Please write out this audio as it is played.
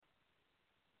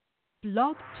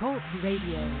Blog Talk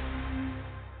Radio.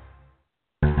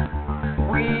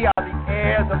 We are the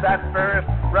heirs of that first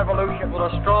revolution. Will a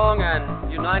strong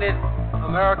and united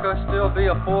America still be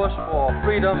a force for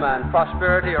freedom and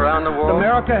prosperity around the world?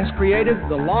 America has created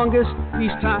the longest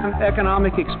peacetime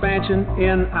economic expansion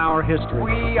in our history.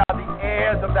 We are the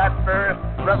heirs of that first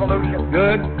revolution.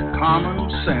 Good common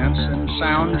sense and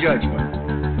sound judgment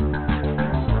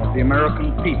of the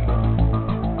American people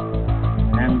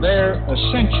and their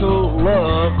essential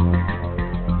love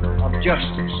of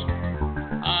justice.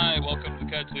 Hi, welcome to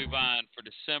Kudzu Vine for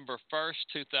December 1st,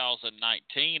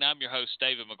 2019. I'm your host,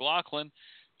 David McLaughlin.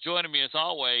 Joining me as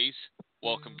always,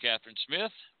 welcome Catherine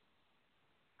Smith.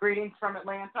 Greetings from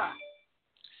Atlanta.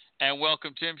 And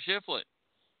welcome Tim Shiflett.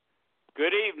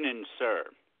 Good evening, sir.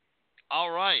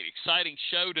 All right, exciting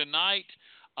show tonight.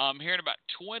 Here in about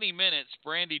 20 minutes,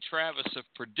 Brandi Travis of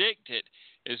Predict It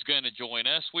is going to join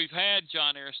us. We've had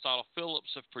John Aristotle Phillips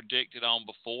of Predict It on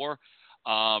before,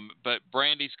 but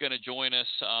Brandi's going to join us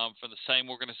from the same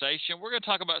organization. We're going to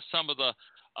talk about some of the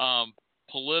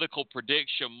political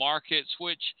prediction markets,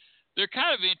 which they're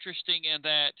kind of interesting in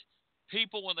that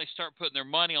people, when they start putting their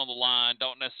money on the line,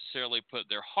 don't necessarily put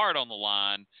their heart on the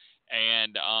line,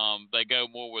 and they go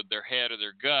more with their head or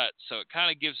their gut. So it kind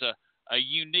of gives a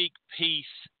unique piece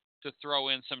to throw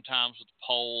in sometimes with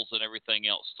polls and everything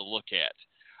else to look at.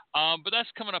 But that's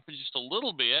coming up in just a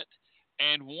little bit.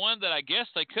 And one that I guess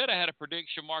they could have had a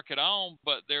prediction market on,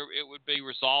 but it would be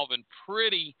resolving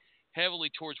pretty heavily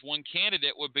towards one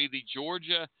candidate, would be the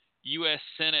Georgia U.S.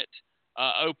 Senate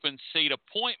open seat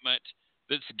appointment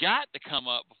that's got to come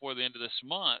up before the end of this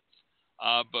month.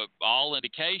 But all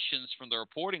indications from the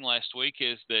reporting last week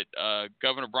is that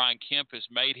Governor Brian Kemp has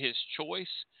made his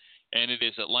choice, and it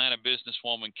is Atlanta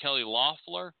businesswoman Kelly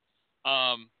Loeffler.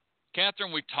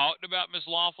 Catherine, we talked about Ms.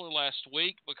 Loeffler last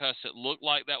week because it looked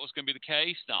like that was going to be the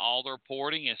case. Now, all the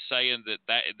reporting is saying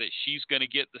that she's going to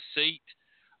get the seat,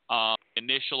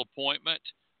 initial appointment,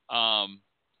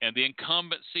 and the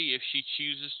incumbency if she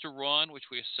chooses to run, which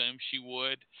we assume she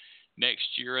would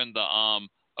next year in the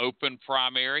open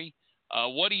primary.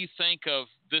 What do you think of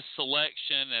this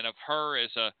selection and of her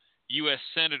as a U.S.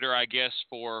 Senator, I guess,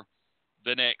 for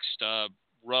the next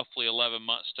roughly 11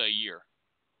 months to a year?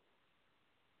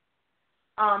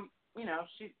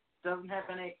 She doesn't have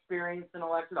any experience in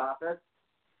elected office.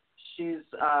 She's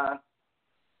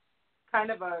kind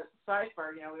of a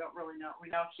cipher. We don't really know. We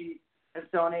know she has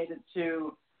donated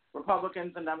to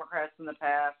Republicans and Democrats in the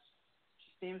past.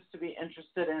 She seems to be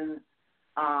interested in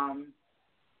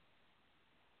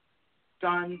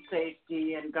gun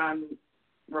safety and gun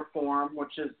reform,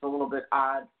 which is a little bit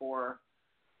odd for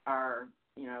our,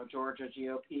 Georgia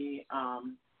GOP.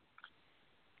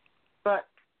 But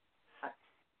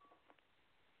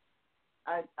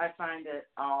I find it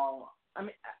all,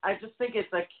 I just think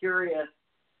it's a curious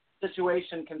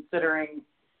situation considering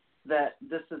that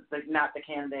this is not the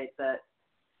candidate that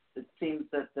it seems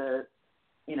that the,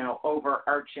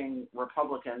 overarching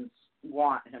Republicans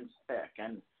want him to pick,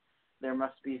 and there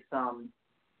must be something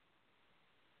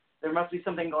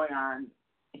going on.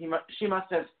 She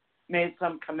must have made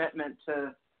some commitment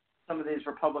to some of these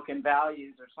Republican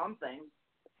values or something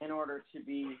in order to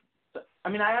be.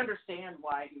 I understand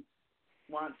why he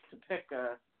wants to pick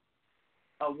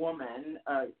a woman,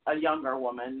 a younger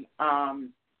woman,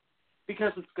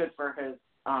 because it's good for his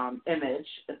image.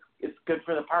 It's good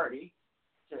for the party,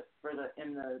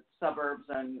 in the suburbs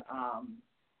and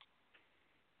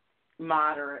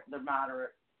moderate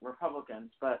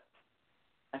Republicans. But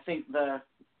I think the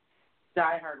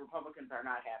diehard Republicans are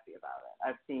not happy about it.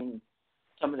 I've seen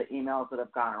some of the emails that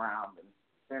have gone around, and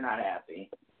they're not happy.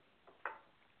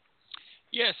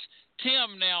 Yes,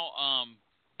 Tim. Now,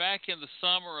 back in the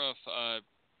summer of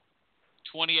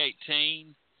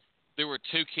 2018, there were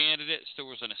two candidates. There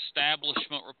was an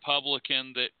establishment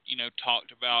Republican that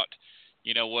talked about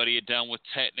what he had done with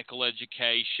technical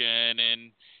education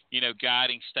and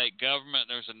guiding state government.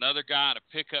 There's another guy in a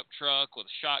pickup truck with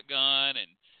a shotgun and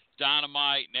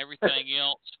dynamite and everything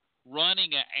else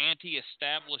running an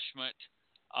anti-establishment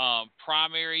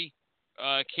primary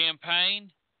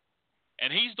campaign,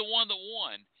 and he's the one that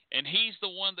won, and he's the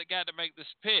one that got to make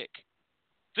this pick.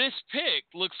 This pick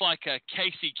looks like a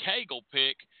Casey Cagle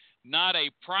pick, not a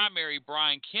primary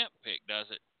Brian Kemp pick, does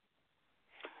it?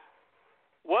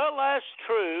 Well, that's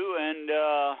true, and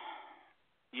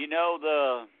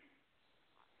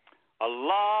a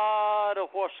lot of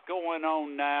what's going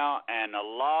on now and a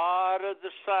lot of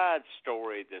the side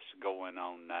story that's going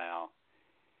on now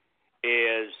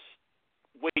is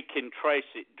we can trace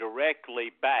it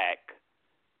directly back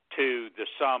to the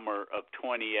summer of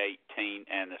 2018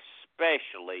 and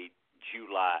especially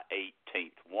July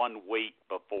 18th, 1 week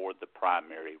before the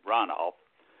primary runoff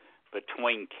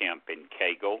between Kemp and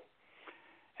Cagle.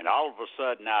 And all of a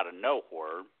sudden, out of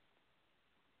nowhere,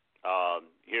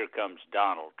 here comes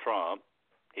Donald Trump.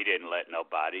 He didn't let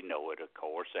nobody know it, of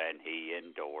course, and he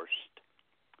endorsed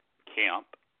Kemp.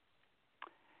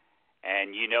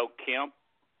 And, Kemp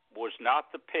was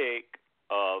not the pick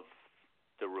of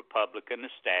the Republican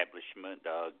establishment.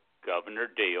 Governor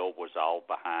Deal was all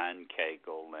behind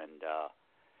Cagle. And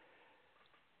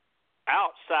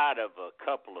outside of a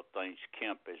couple of things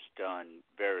Kemp has done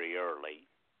very early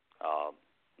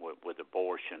with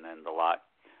abortion and the like,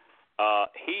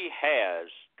 he has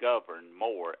governed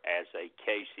more as a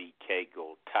Casey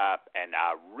Cagle type, and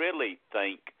I really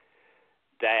think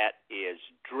that is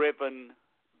driven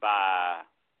by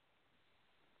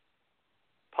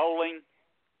polling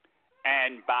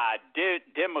and by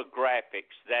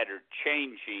demographics that are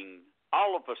changing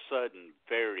all of a sudden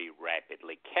very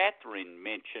rapidly. Catherine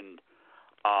mentioned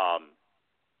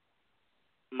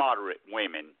moderate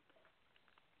women,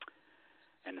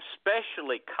 and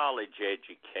especially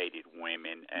college-educated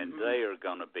women, and they are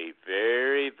going to be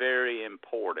very, very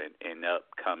important in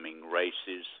upcoming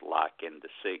races like in the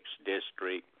 6th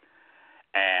District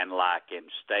and like in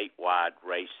statewide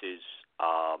races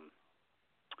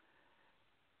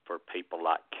for people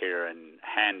like Karen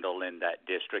Handel in that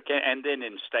district, and then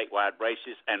in statewide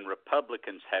races, and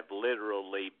Republicans have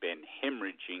literally been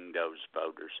hemorrhaging those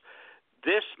voters.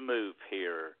 This move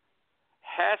here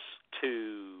has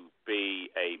to be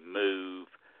a move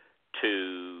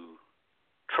to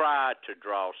try to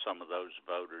draw some of those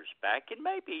voters back and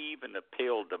maybe even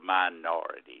appeal to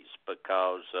minorities,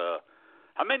 because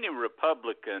how many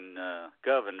Republican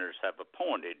governors have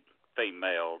appointed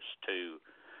females to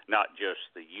not just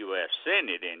the U.S.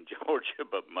 Senate in Georgia,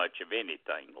 but much of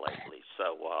anything lately?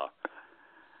 So,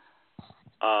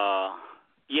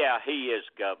 yeah, he is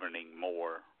governing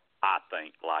more, I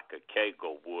think, like a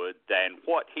Cagle would than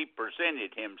what he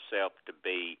presented himself to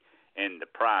be in the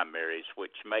primaries,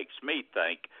 which makes me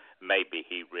think maybe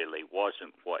he really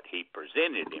wasn't what he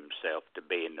presented himself to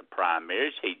be in the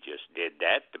primaries. He just did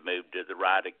that to move to the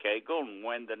right of Cagle and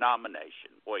win the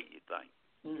nomination. What do you think?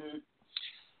 Mm-hmm.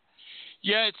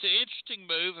 Yeah, it's an interesting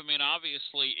move. I mean,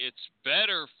 obviously, it's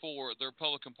better for the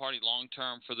Republican Party long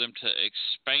term for them to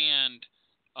expand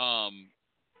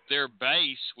their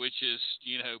base, which is,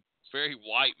 very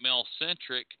white male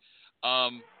centric.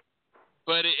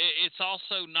 But it's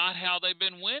also not how they've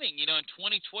been winning. In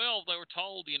 2012, they were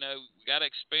told, we got to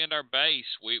expand our base.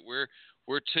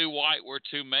 We're too white, we're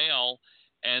too male,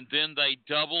 and then they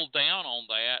doubled down on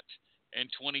that in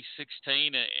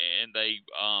 2016, and they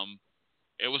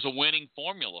it was a winning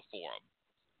formula for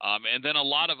them. And then a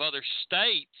lot of other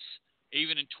states,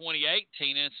 even in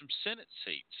 2018, and some Senate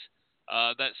seats,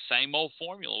 that same old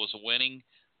formula was a winning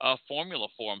formula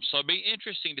for them. So it'd be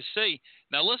interesting to see.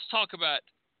 Now let's talk about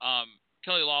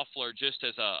Kelly Loeffler just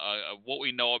as a what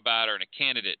we know about her and a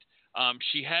candidate.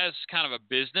 She has kind of a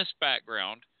business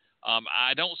background.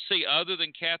 I don't see, other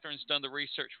than Catherine's done the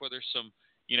research where there's some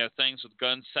things with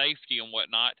gun safety and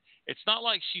whatnot. It's not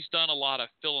like she's done a lot of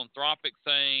philanthropic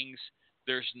things.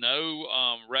 There's no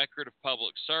record of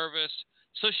public service.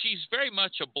 So she's very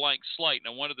much a blank slate.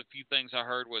 Now, one of the few things I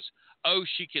heard was,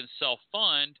 she can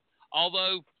self-fund,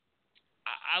 although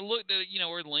I looked at,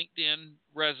 her LinkedIn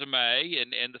resume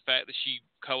and the fact that she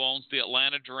co-owns the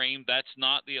Atlanta Dream. That's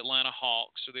not the Atlanta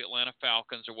Hawks or the Atlanta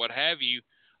Falcons or what have you.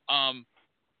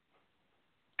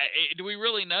 Do we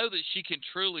really know that she can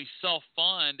truly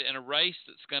self-fund in a race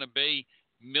that's going to be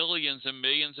millions and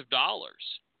millions of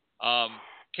dollars?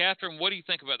 Catherine, what do you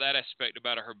think about that aspect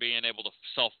about her being able to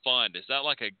self-fund? Is that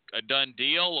like a done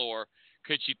deal, or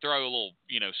could she throw a little,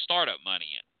 startup money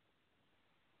in?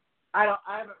 I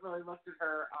haven't really looked at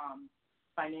her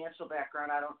financial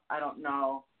background. I don't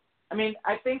know. I mean,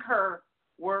 I think her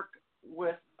work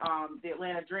with the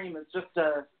Atlanta Dream is just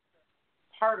a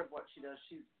part of what she does.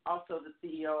 She's also the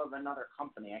CEO of another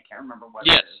company. I can't remember what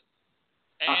it is.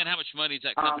 And how much money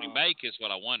does that company make is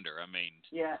what I wonder. I mean,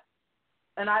 yeah.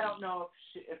 And I don't know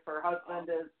if her husband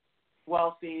is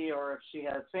wealthy or if she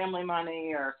has family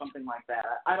money or something like that.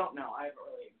 I don't know. I haven't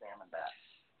really examined that.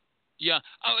 Yeah.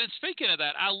 Oh, and speaking of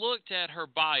that, I looked at her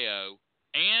bio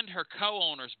and her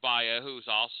co-owner's bio, who's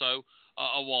also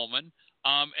a woman.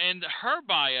 And her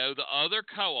bio, the other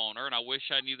co-owner, and I wish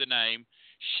I knew the name,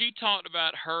 she talked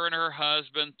about her and her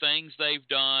husband, things they've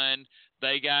done.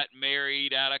 They got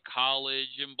married out of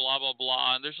college and blah, blah,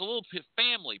 blah. And there's a little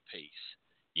family piece,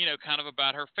 kind of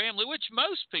about her family, which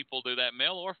most people do that,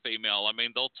 male or female. I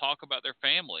mean, they'll talk about their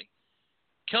family.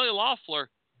 Kelly Loeffler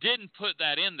didn't put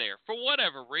that in there for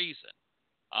whatever reason.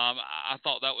 I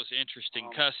thought that was interesting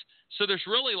because so there's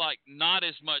really like not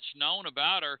as much known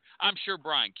about her. I'm sure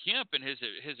Brian Kemp and his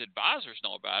advisors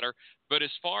know about her, but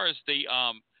as far as the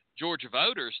Georgia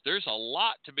voters, there's a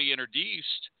lot to be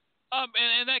introduced,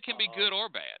 and that can be good or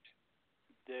bad.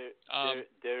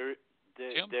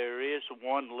 There is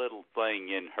one little thing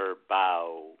in her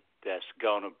bio that's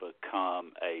going to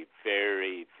become a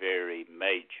very, very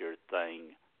major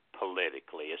thing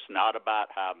politically. It's not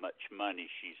about how much money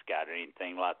she's got or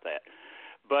anything like that.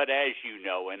 But as you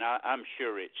know, and I'm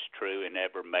sure it's true in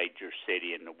every major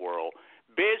city in the world,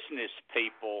 business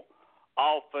people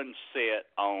often sit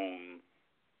on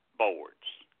boards,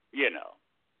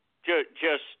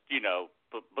 because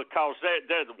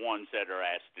they're the ones that are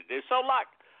asked to do. So like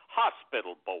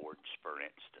hospital boards, for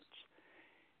instance.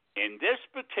 In this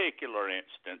particular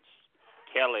instance,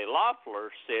 Kelly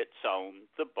Loeffler sits on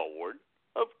the board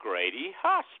of Grady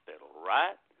Hospital,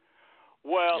 right?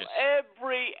 Well, yes.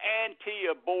 Every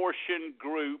anti-abortion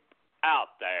group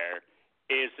out there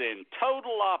is in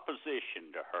total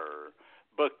opposition to her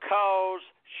because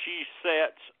she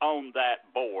sits on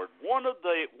that board. One of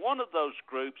those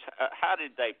groups, how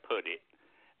did they put it?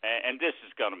 And this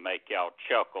is going to make y'all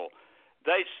chuckle.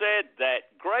 They said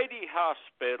that Grady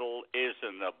Hospital is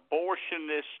an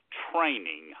abortionist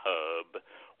training hub,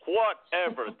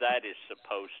 whatever that is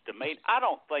supposed to mean. I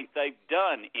don't think they've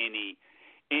done any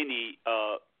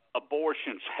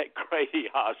abortions at Grady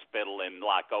Hospital in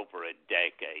like over a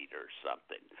decade or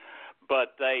something.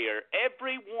 But they are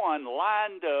everyone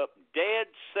lined up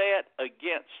dead set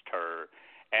against her,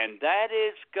 and that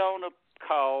is going to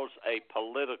cause a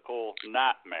political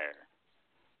nightmare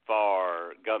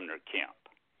for Governor Kemp.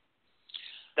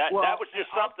 That was just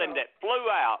something that flew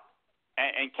out,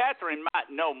 and Catherine might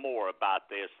know more about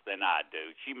this than I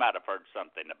do. She might have heard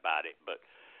something about it, but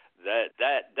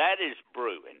that is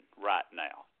brewing right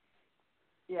now.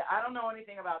 Yeah, I don't know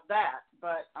anything about that,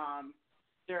 but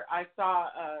I saw.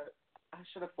 I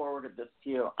should have forwarded this to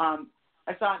you. I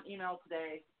saw an email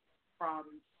today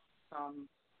from some.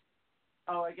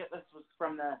 I guess this was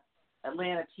from the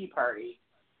Atlanta Tea Party,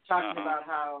 talking about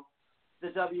how the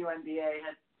WNBA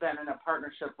had been in a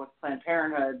partnership with Planned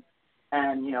Parenthood,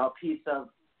 and a piece of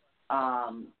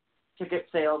ticket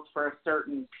sales for a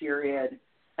certain period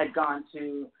had gone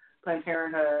to Planned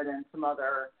Parenthood and some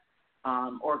other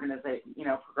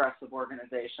progressive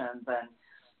organizations, and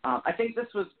I think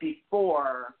this was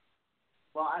before.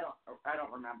 Well, I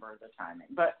don't remember the timing,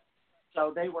 but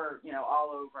so they were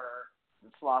all over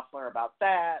Loeffler about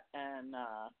that, and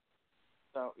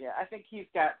so yeah, I think he's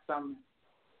got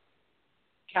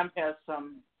Kemp has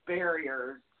some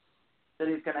barriers that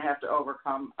he's going to have to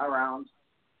overcome around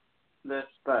this,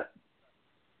 but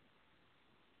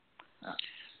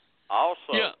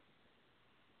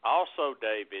Also,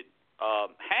 David,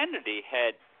 Hannity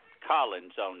had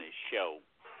Collins on his show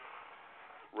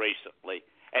recently,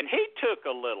 and he took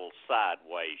a little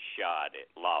sideways shot at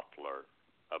Loeffler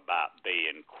about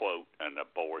being, quote, an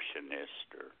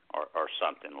abortionist or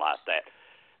something like that.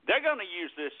 They're going to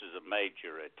use this as a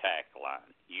major attack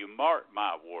line. You mark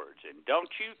my words. And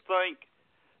don't you think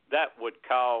that would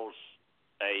cause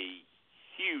a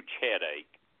huge headache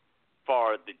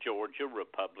for the Georgia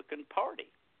Republican Party?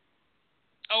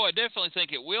 Oh, I definitely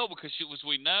think it will, because as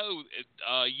we know,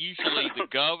 usually the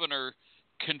governor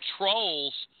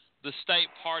controls the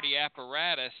state party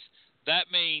apparatus.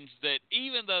 That means that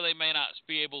even though they may not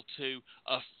be able to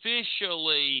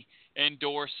officially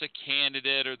endorse a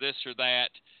candidate or this or that,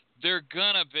 they're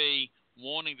going to be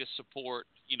wanting to support,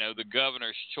 the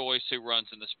governor's choice who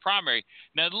runs in this primary.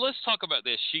 Now, let's talk about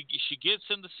this. She gets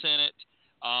in the Senate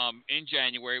in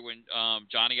January when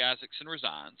Johnny Isakson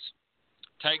resigns,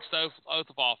 takes the oath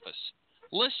of office.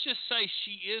 Let's just say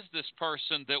she is this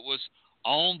person that was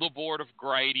on the board of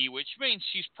Grady, which means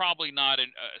she's probably not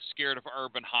scared of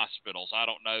urban hospitals. I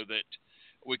don't know that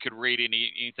we could read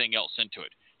anything else into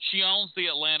it. She owns the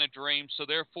Atlanta dream, so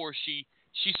therefore she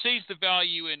sees the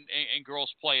value in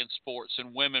girls playing sports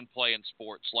and women playing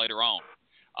sports later on.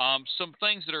 Some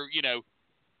things that are,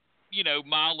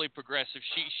 mildly progressive.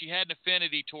 She had an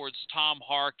affinity towards Tom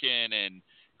Harkin and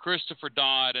Christopher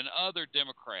Dodd and other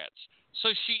Democrats.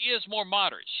 So she is more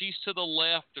moderate. She's to the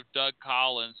left of Doug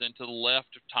Collins and to the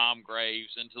left of Tom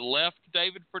Graves and to the left of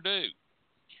David Perdue.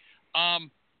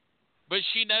 But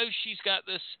she knows she's got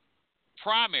this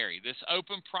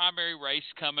open primary race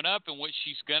coming up in which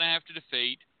she's going to have to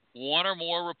defeat one or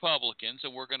more Republicans,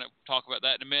 and we're going to talk about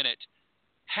that in a minute.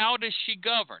 How does she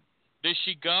govern? Does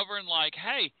she govern like,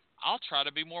 hey, I'll try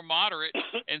to be more moderate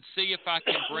and see if I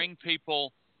can bring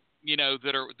people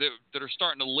that are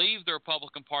starting to leave the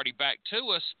Republican Party back to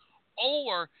us?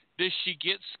 Or does she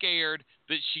get scared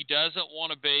that she doesn't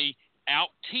want to be out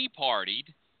Tea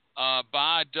Partied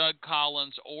by Doug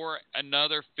Collins or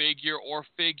another figure or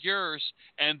figures,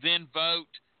 and then vote,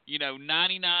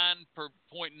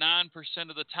 99.9%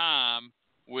 of the time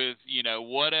with,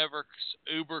 whatever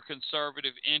uber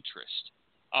conservative interest?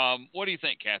 What do you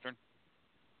think, Catherine?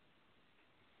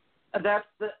 I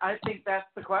think that's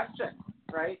the question,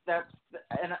 right?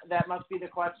 And that must be the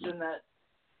question that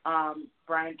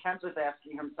Brian Kemp is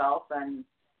asking himself, and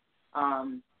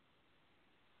I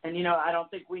don't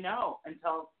think we know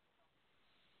until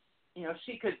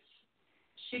she could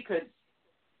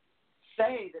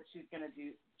say that she's gonna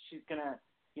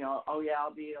oh yeah,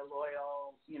 I'll be a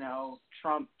loyal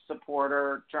Trump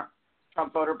supporter,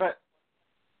 Trump voter, but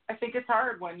I think it's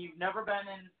hard when you've never been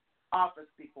in office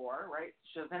before, right?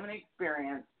 She doesn't have any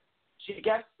experience. She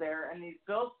gets there, and these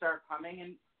bills start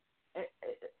coming,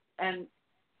 and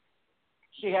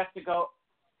she has to go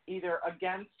either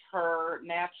against her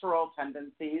natural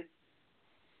tendencies,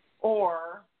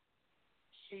 or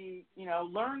she,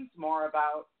 learns more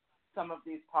about some of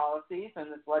these policies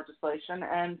and this legislation,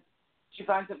 and she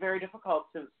finds it very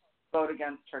difficult to vote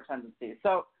against her tendencies.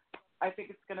 So I think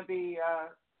it's going to be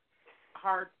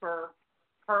hard for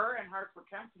her and hard for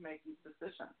Kemp to make these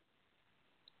decisions.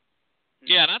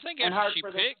 Yeah, and I think after she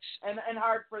picks, and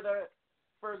hard for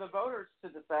the voters to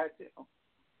decide too.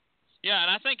 Yeah,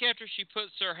 and I think after she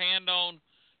puts her hand on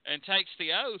and takes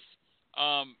the oath,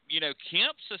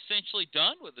 Kemp's essentially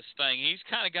done with this thing. He's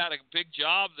kind of got a big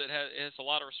job that has a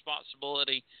lot of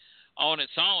responsibility on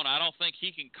its own. I don't think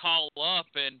he can call up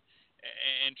and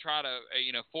try to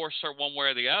force her one way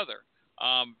or the other.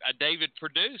 David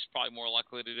Perdue's probably more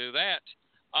likely to do that.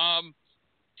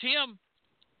 Tim,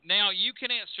 now you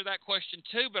can answer that question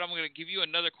too, but I'm going to give you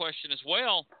another question as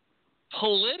well.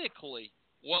 Politically,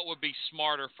 what would be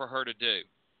smarter for her to do?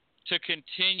 To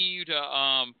continue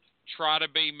to try to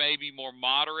be maybe more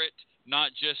moderate,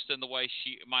 not just in the way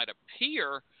she might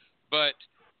appear, but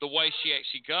the way she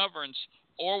actually governs,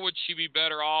 or would she be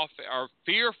better off or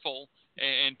fearful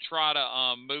and try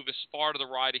to move as far to the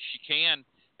right as she can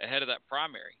ahead of that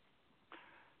primary?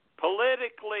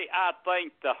 Politically, I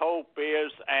think the hope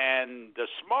is, and the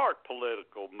smart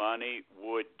political money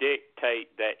would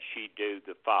dictate that she do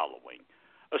the following.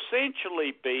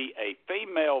 Essentially be a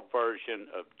female version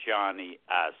of Johnny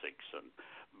Isakson.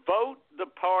 Vote the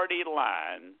party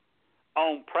line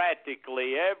on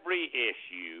practically every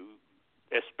issue,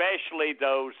 especially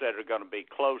those that are going to be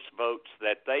close votes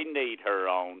that they need her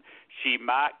on. She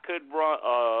could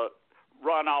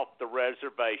run off the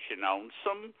reservation on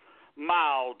some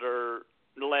milder,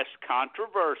 less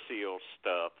controversial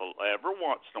stuff every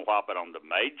once in a while, but on the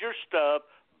major stuff,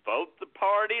 vote the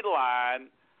party line,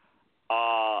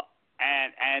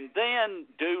 and then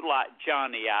do like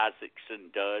Johnny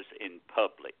Isakson does in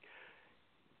public.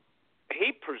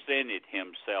 He presented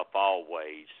himself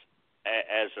always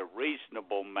as a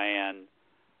reasonable man,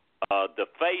 the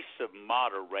face of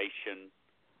moderation,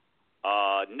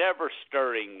 never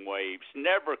stirring waves,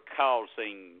 never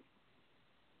causing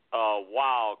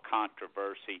wild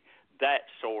controversy, that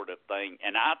sort of thing.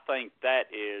 And I think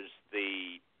that is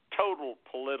the total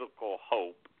political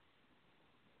hope.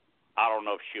 I don't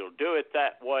know if she'll do it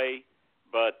that way,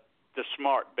 but the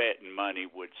smart betting money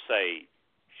would say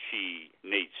she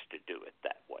needs to do it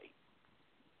that way.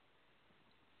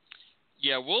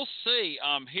 Yeah, we'll see.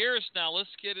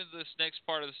 Let's get into this next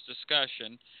part of this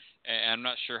discussion, and I'm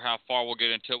not sure how far we'll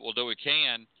get into it. We'll do what we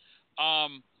can.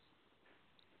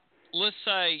 Let's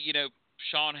say,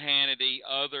 Sean Hannity,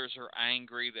 others are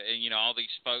angry that, all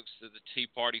these folks, the Tea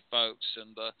Party folks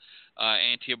and the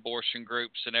anti-abortion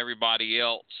groups and everybody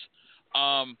else,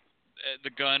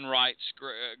 the gun rights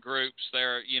groups,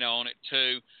 they're, on it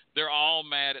too. They're all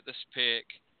mad at this pick,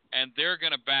 and they're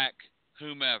going to back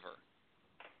whomever.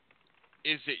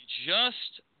 Is it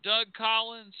just Doug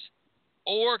Collins,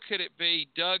 or could it be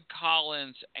Doug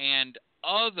Collins and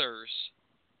others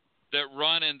that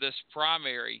run in this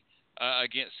primary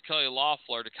against Kelly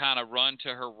Loeffler to kind of run to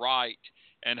her right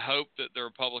and hope that the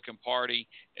Republican Party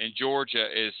in Georgia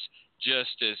is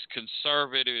just as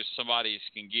conservative as somebody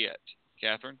can get?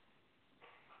 Catherine?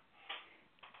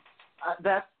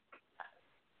 That's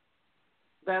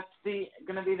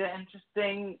going to be the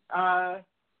interesting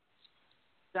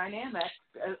dynamic,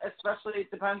 especially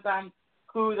it depends on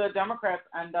who the Democrats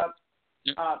end up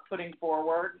putting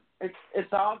forward.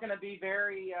 It's all going to be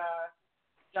very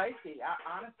dicey,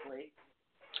 honestly.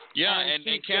 Yeah, and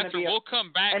Catherine, we'll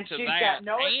come back to that. And she's got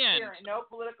no experience, no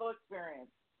political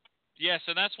experience. Yes,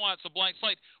 and that's why it's a blank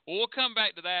slate. Well, we'll come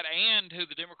back to that and who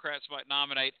the Democrats might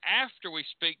nominate after we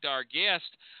speak to our guest.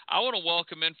 I want to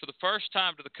welcome in for the first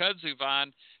time to the Kudzu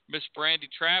Vine, Miss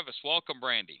Brandi Travis. Welcome,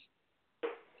 Brandi.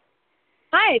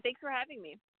 Hi, thanks for having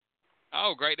me.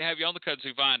 Oh, great to have you on the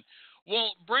Kudzu Vine.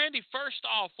 Well, Brandi, first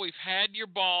off, we've had your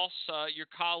boss, your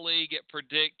colleague at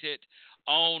Predicted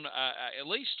on at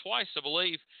least twice, I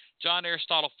believe, John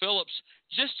Aristotle Phillips.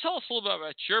 Just tell us a little bit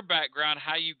about your background,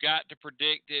 how you got to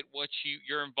Predicted, what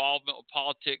your involvement with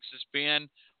politics has been,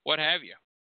 what have you.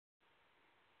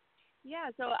 Yeah,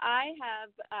 so I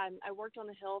worked on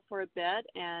the Hill for a bit,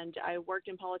 and I worked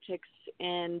in politics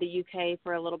in the UK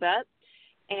for a little bit,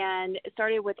 and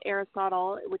started with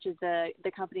Aristotle, which is the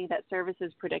company that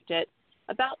services Predicted,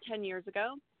 about 10 years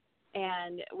ago,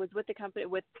 and was with the company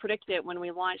with Predicted when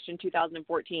we launched in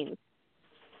 2014.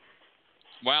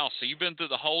 Wow, so you've been through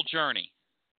the whole journey.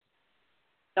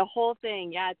 The whole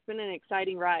thing, yeah, it's been an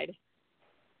exciting ride.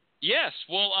 Yes,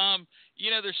 well,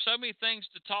 there's so many things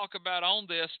to talk about on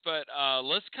this, but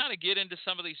let's kind of get into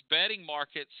some of these betting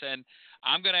markets, and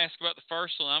I'm going to ask about the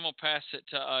first one. I'm going to pass it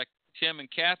to Tim and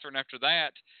Catherine after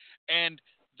that, and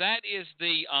that is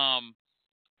the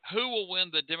who will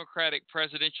win the Democratic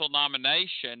presidential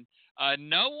nomination.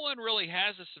 No one really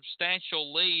has a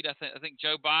substantial lead. I think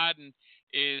Joe Biden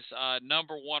is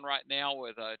number one right now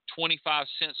with 25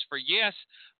 cents for yes.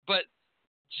 But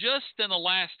just in the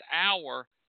last hour,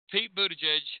 Pete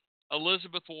Buttigieg,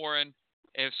 Elizabeth Warren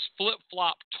have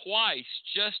flip-flopped twice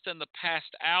just in the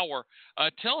past hour.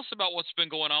 Tell us about what's been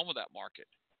going on with that market.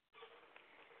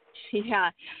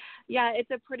 Yeah,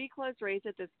 it's a pretty close race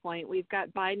at this point. We've got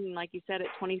Biden, like you said,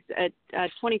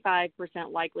 at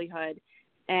 25% likelihood,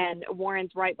 and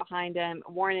Warren's right behind him.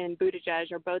 Warren and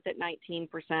Buttigieg are both at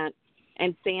 19%,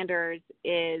 and Sanders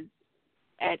is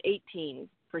at 18%.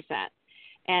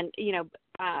 And,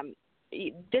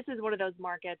 this is one of those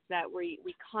markets that we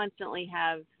constantly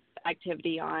have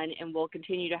activity on, and we'll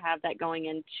continue to have that going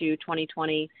into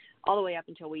 2020 all the way up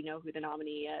until we know who the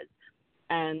nominee is.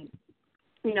 And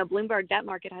Bloomberg, that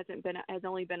market has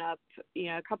only been up,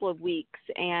 a couple of weeks,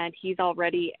 and he's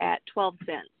already at 12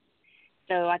 cents.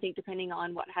 So I think depending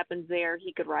on what happens there,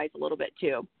 he could rise a little bit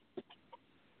too.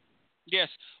 Yes.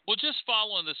 Well, just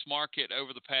following this market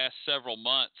over the past several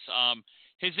months,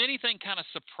 has anything kind of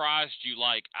surprised you?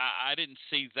 Like, I didn't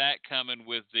see that coming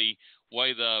with the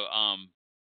way the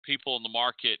people in the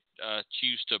market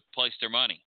choose to place their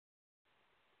money.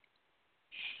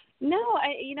 No,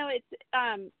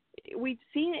 we've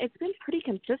seen it's been pretty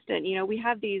consistent. We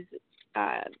have these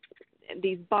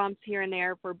bumps here and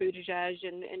there for Buttigieg,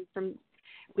 and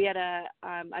we had a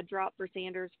drop for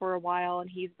Sanders for a while, and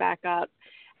he's back up.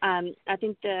 I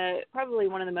think probably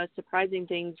one of the most surprising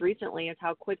things recently is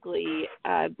how quickly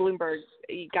Bloomberg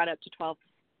got up to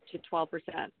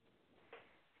 12%.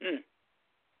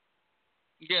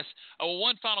 Yes.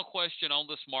 One final question on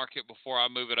this market before I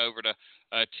move it over to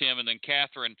Tim and then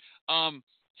Catherine.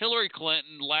 Hillary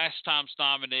Clinton, last time's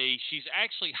nominee, she's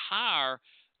actually higher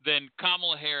than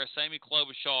Kamala Harris, Amy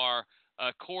Klobuchar,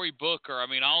 Cory Booker. I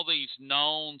mean, all these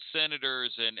known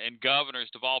senators and governors,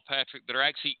 Deval Patrick, that are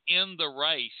actually in the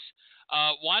race.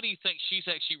 Why do you think she's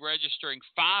actually registering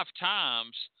 5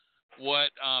 times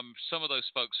what some of those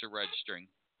folks are registering?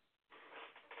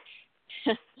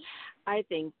 I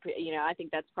think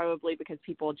that's probably because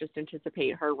people just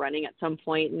anticipate her running at some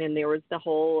point, and then there was the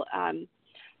whole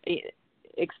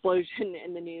explosion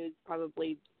in the news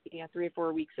probably 3 or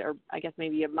 4 weeks, or I guess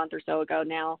maybe a month or so ago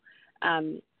now,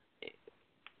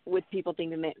 with people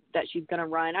thinking that she's going to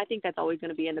run. I think that's always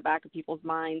going to be in the back of people's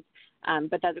minds,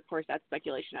 but that's, of course, that's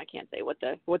speculation. I can't say what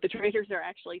the traders are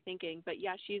actually thinking, but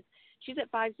yeah, she's at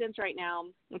 5 cents right now,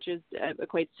 which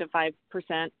equates to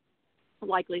 5%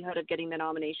 likelihood of getting the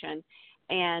nomination,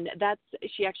 and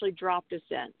she actually dropped a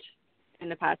cent in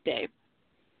the past day.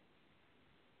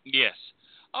 Yes.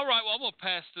 All right, well, I'm going to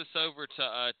pass this over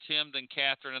to Tim, then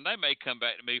Catherine, and they may come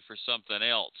back to me for something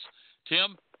else.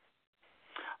 Tim?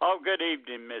 Oh, good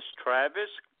evening, Miss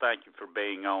Travis. Thank you for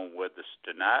being on with us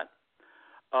tonight.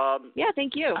 Yeah,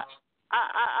 thank you.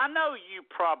 I know you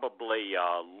probably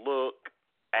look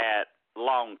at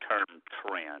long-term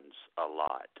trends a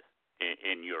lot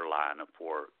in your line of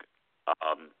work,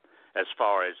 as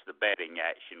far as the betting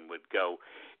action would go.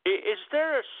 Is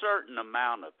there a certain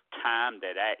amount of time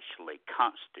that actually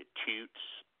constitutes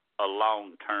a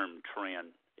long-term trend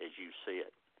as you see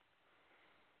it?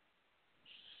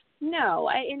 No,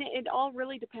 and it all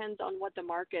really depends on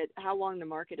how long the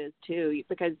market is too,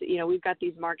 because, we've got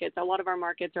these markets, a lot of our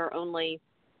markets are only,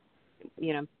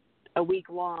 a week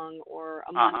long or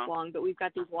a month long, but we've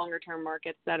got these longer term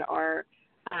markets that are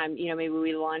Maybe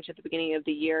we launch at the beginning of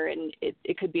the year, and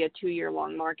it could be a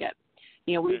 2-year-long market.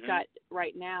 We've got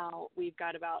right now, we've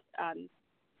got about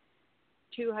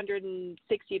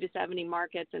 260 to 70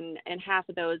 markets, and half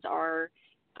of those are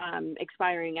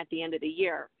expiring at the end of the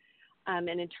year. And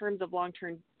in terms of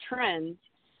long-term trends,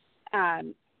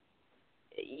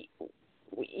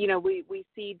 we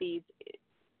see these.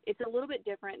 It's a little bit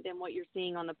different than what you're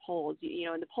seeing on the polls.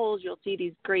 In the polls, you'll see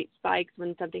these great spikes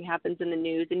when something happens in the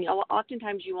news, and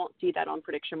oftentimes you won't see that on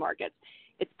prediction markets.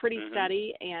 It's pretty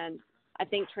steady, and I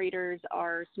think traders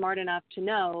are smart enough to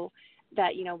know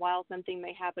that, while something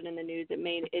may happen in the news, it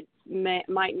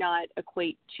might not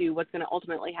equate to what's going to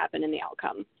ultimately happen in the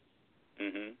outcome.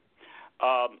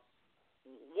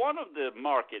 One of the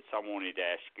markets I wanted to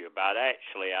ask you about,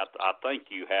 actually, I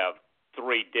think you have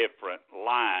 3 different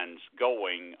lines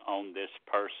going on this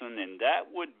person, and that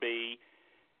would be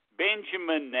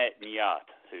Benjamin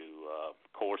Netanyahu. Of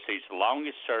course, he's the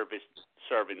longest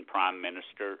serving prime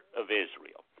minister of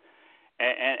Israel.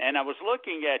 And I was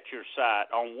looking at your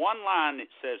site. On one line,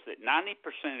 it says that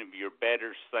 90% of your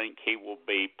bettors think he will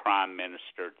be prime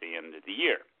minister at the end of the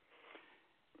year.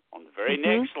 On the very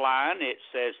next line, it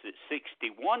says that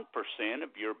 61%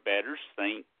 of your bettors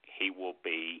think he will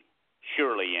be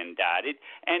surely indicted,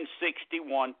 and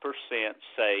 61%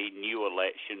 say new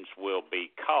elections will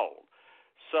be called.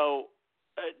 So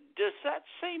does that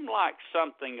seem like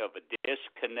something of a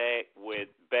disconnect with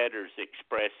bettors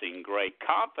expressing great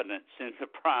confidence in the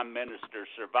prime minister's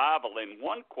survival in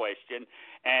one question,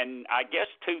 and I guess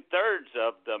 2/3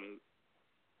 of them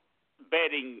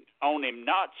betting on him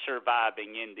not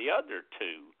surviving in the other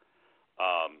 2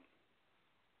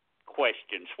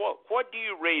 questions? What do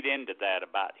you read into that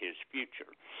about his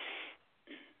future?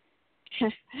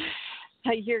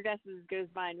 Your guess is as good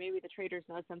as mine. Maybe the traders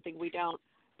know something we don't.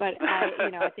 But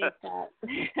I think that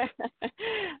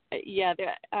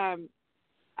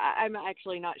I'm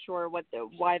actually not sure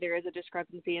why there is a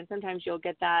discrepancy, and sometimes you'll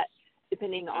get that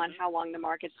depending on how long the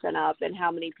market's been up and how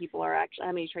many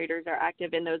traders are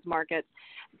active in those markets.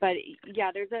 But the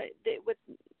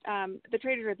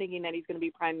traders are thinking that he's going to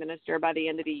be prime minister by the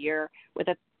end of the year with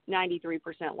a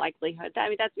 93% likelihood. I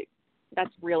mean,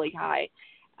 that's really high.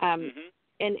 And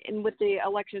with the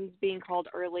elections being called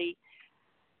early,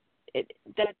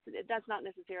 that's not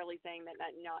necessarily saying that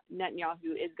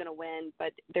Netanyahu is going to win,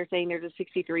 but they're saying there's a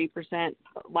 63%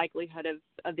 likelihood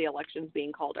of the elections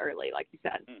being called early, like you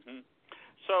said.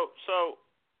 So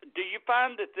do you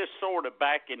find that this sort of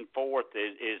back and forth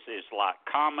is like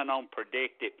common on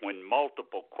Predicted when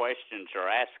multiple questions are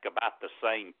asked about the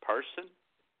same person?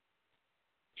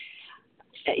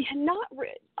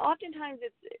 Oftentimes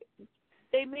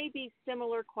they may be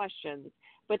similar questions,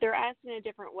 but they're asked in a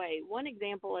different way. One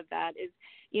example of that is,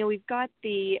 we've got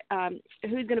the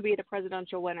who's going to be the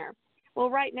presidential winner. Well,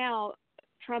 right now,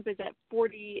 Trump is at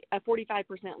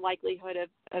 45% likelihood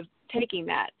of taking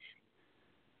that.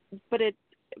 But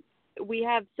we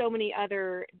have so many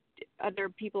other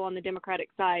people on the Democratic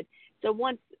side. So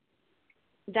once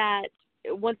it's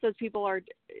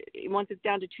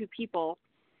down to 2 people,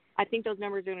 I think those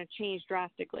numbers are going to change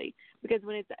drastically, because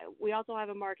we also have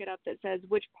a market up that says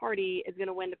which party is going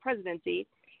to win the presidency,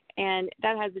 and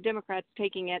that has the Democrats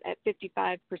taking it at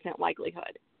 55%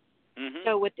 likelihood.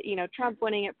 So with Trump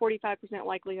winning at 45%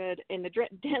 likelihood and the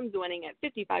Dems winning at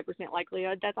 55%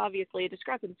 likelihood, that's obviously a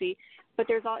discrepancy. But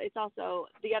it's also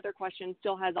the other question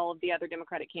still has all of the other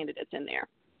Democratic candidates in there.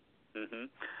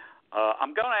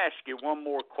 I'm going to ask you one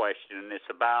more question, and it's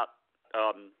about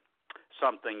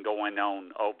something going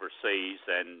on overseas,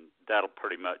 and that'll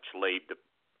pretty much leave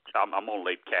I'm going to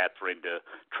leave Catherine to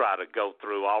try to go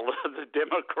through all of the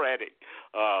Democratic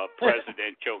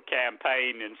presidential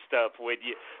campaign and stuff with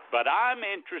you. But I'm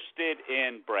interested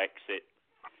in Brexit,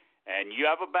 and you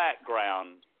have a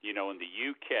background, in the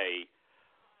UK.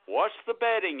 What's the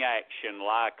betting action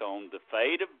like on the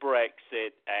fate of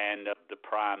Brexit and of the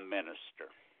Prime Minister?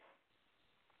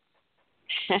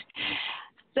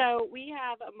 So we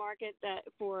have a market that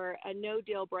for a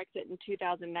no-deal Brexit in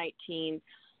 2019,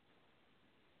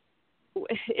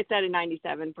 it's at a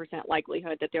 97%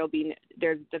 likelihood that there'll be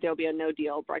a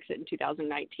no-deal Brexit in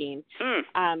 2019.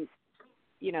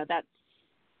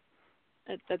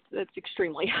 That's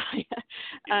extremely high.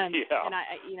 And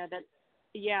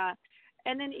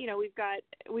and then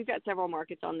we've got several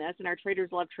markets on this, and our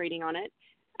traders love trading on it.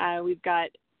 We've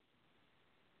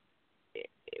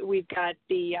got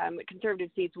the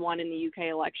Conservative seats won in the UK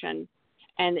election,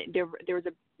 and there was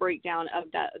a breakdown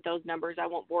of those numbers. I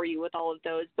won't bore you with all of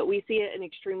those, but we see an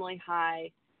extremely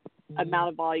high amount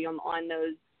of volume on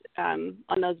those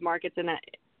markets,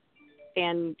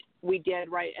 and we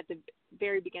did right at the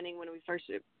very beginning when we first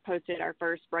posted our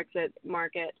first Brexit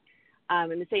market.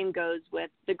 And the same goes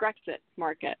with the Grexit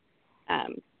market.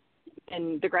 And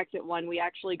the Grexit one, we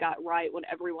actually got right when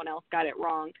everyone else got it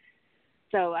wrong.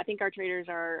 So I think our traders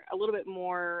are a little bit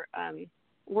more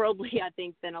worldly, I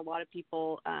think, than a lot of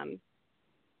people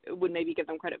would maybe give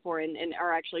them credit for, and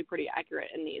are actually pretty accurate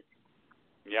in these.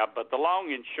 Yeah, but the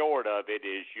long and short of it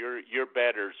is your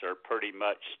bettors are pretty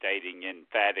much stating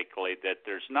emphatically that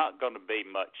there's not going to be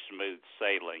much smooth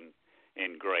sailing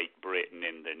in Great Britain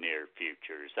in the near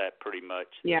future. Is that pretty much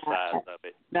the size of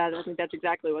it? I think that's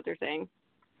exactly what they're saying.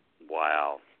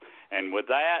 Wow. And with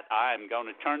that, I'm going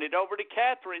to turn it over to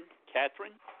Catherine.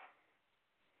 Catherine?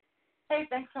 Hey,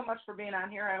 thanks so much for being on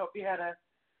here. I hope you had a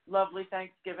lovely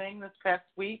Thanksgiving this past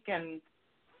week and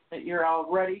that you're all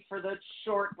ready for the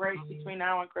short break between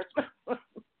now and Christmas.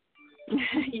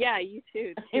 Yeah, you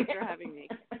too. Thanks for having me.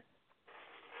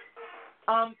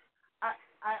 I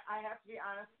have to be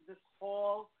honest, this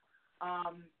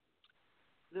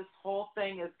whole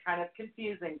thing is kind of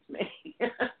confusing to me.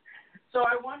 So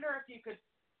I wonder if you could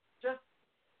just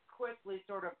quickly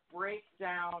sort of break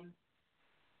down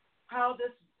how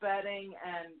this betting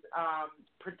and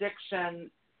prediction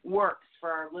works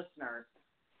for our listeners,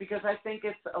 because I think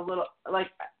it's a little like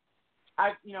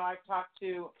I've talked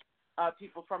to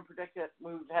people from Predict It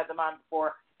who've had them on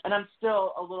before, and I'm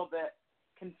still a little bit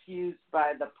confused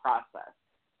by the process.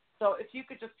 So if you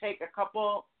could just take a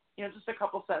couple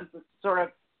sentences to sort of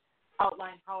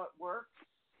outline how it works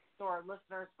so our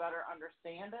listeners better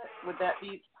understand it, would that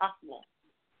be possible?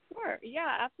 Sure.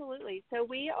 Yeah, absolutely. So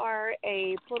we are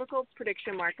a political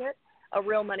prediction market, a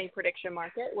real money prediction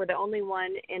market. We're the only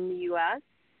one in the U.S.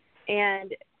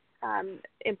 And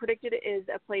Predict It is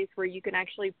a place where you can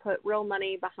actually put real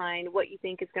money behind what you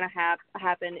think is going to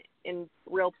happen in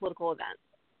real political events.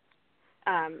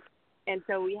 And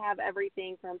so we have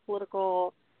everything from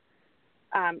political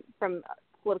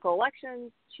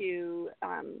elections to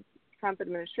Trump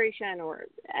administration or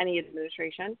any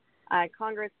administration,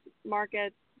 Congress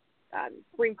markets,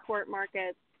 Supreme Court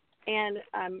markets, and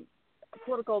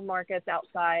political markets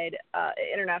outside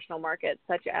international markets,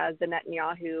 such as the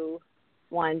Netanyahu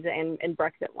ones and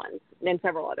Brexit ones, and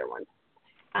several other ones.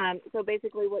 So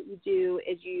basically what you do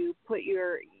is you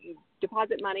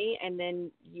deposit money, and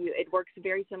then it works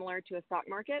very similar to a stock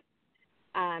market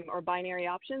or binary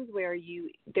options, where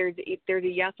there's a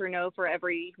yes or no for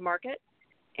every market,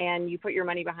 and you put your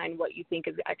money behind what you think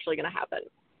is actually going to happen.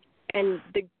 And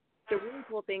the really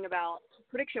cool thing about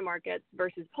prediction markets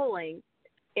versus polling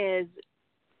is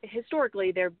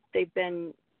historically they've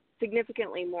been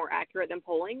significantly more accurate than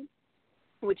polling,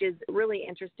 which is really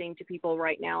interesting to people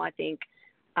right now, I think,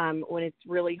 when it's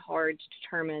really hard to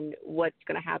determine what's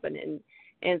going to happen and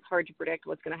it's hard to predict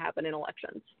what's going to happen in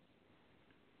elections.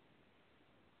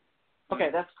 Okay,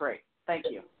 that's great. Thank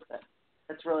you.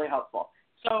 That's really helpful.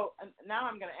 So now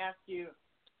I'm going to ask you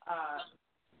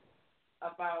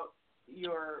about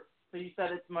so you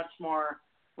said it's much more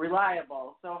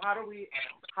reliable. So how did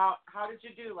you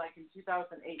do, like in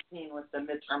 2018 with the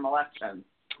midterm elections?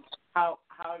 How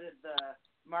did the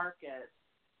market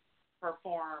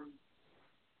perform,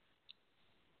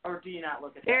 or do you not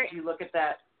look at that? Do you look at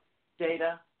that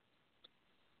data?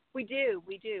 We do,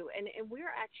 and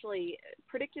we're actually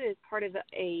Predict It as part of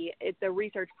it's a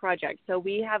research project. So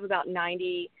we have about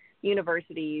 90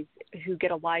 universities who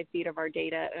get a live feed of our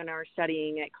data and are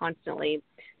studying it constantly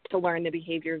to learn the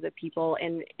behaviors of people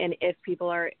and if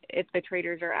the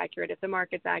traders are accurate, if the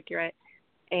market's accurate,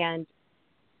 and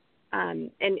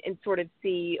sort of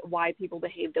see why people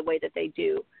behave the way that they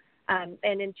do. And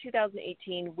in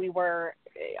 2018,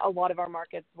 a lot of our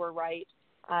markets were right.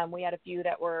 We had a few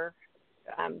that were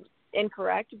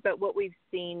incorrect, but what we've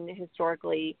seen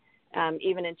historically,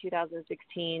 even in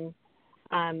 2016,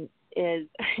 is,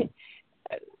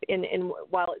 and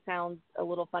while it sounds a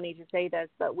little funny to say this,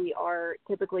 but we are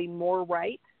typically more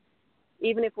right.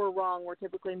 Even if we're wrong, we're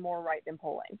typically more right than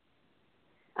polling.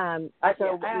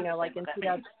 Like in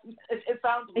 2000, it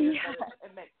sounds weird, but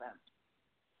it makes sense.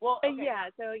 Well, okay. Yeah.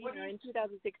 So in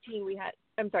 2016 we had.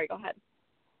 I'm sorry. Go ahead.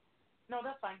 No,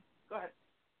 that's fine. Go ahead.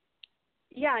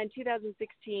 Yeah, in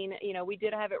 2016, we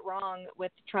did have it wrong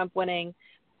with Trump winning,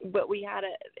 but we had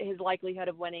his likelihood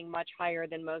of winning much higher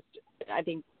than most. I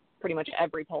think pretty much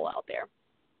every poll out there.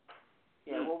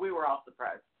 Yeah. Well, we were all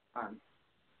surprised on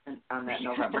that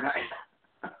November night.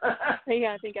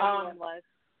 Yeah, I think everyone was.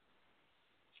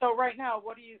 So right now,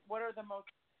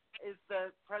 is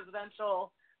the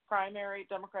presidential primary,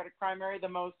 Democratic primary, the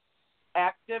most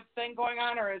active thing going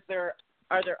on, or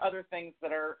are there other things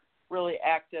that are really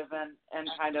active and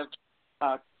kind of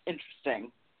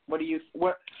interesting? What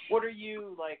are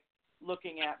you like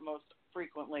looking at most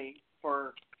frequently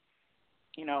for,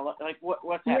 like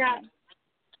what's happening?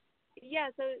 Yeah,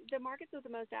 so the markets with the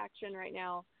most action right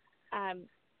now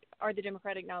are the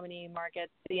Democratic nominee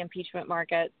markets, the impeachment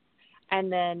markets,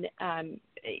 and then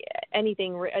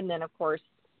of course,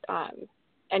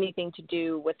 anything to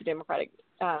do with the Democratic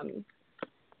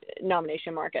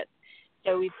nomination markets.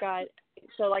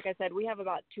 So like I said, we have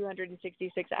about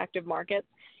 266 active markets,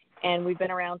 and we've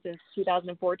been around since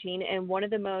 2014. And one of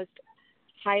the most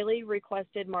highly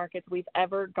requested markets we've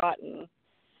ever gotten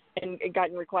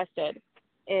requested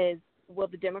is, will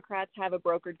the Democrats have a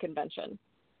brokered convention?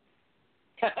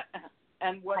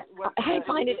 And what I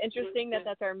find it interesting that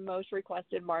that's our most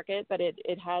requested market, but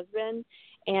it has been,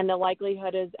 and the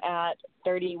likelihood is at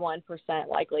 31%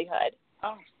 likelihood.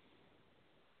 Oh.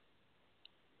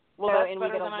 Well, that's and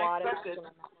better we get than a lot I expected. of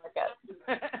action in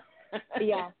that market.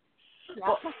 Yeah.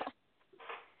 Well,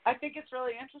 I think it's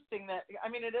really interesting that,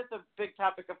 it is a big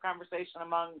topic of conversation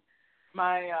among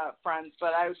my friends,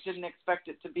 but I didn't expect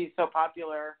it to be so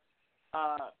popular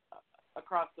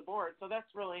across the board. So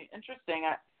that's really interesting.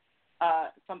 I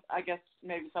guess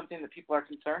maybe something that people are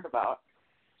concerned about.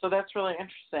 So that's really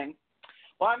interesting.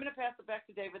 Well, I'm going to pass it back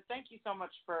to David. Thank you so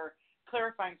much for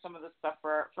clarifying some of this stuff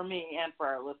for me and for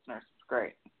our listeners. It's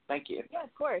great. Thank you. Yeah,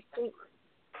 of course. Thanks.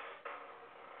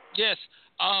 Yes.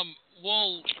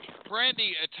 Well,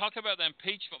 Brandi, talk about the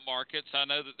impeachment markets. I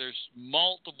know that there's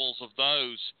multiples of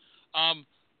those.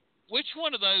 Which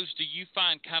one of those do you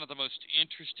find kind of the most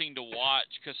interesting to watch?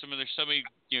 Because there's so many,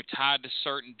 tied to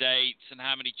certain dates and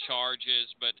how many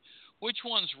charges. But which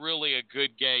one's really a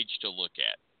good gauge to look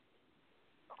at?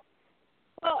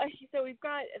 Well, so we've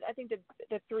got, I think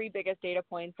the three biggest data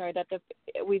points are that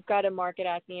we've got a market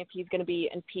asking if he's going to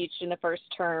be impeached in the first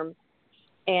term,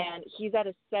 and he's at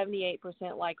a 78%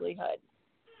 likelihood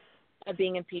of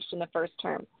being impeached in the first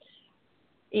term.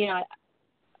 I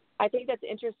think that's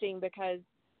interesting because,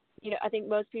 I think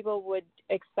most people would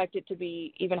expect it to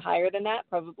be even higher than that,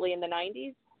 probably in the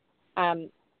 90s. I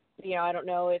don't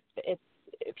know if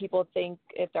people think,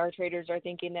 if our traders are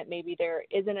thinking that maybe there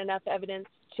isn't enough evidence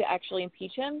to actually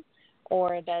impeach him,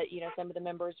 or that, some of the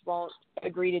members won't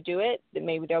agree to do it, that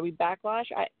maybe there'll be backlash.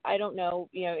 I don't know,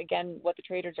 again, what the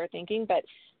traders are thinking, but,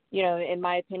 in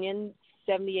my opinion,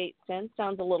 78 cents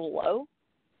sounds a little low.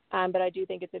 But I do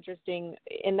think it's interesting,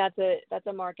 and that's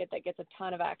a market that gets a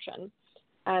ton of action.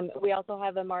 We also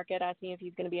have a market asking if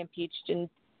he's going to be impeached in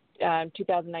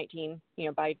 2019,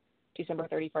 by December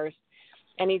 31st,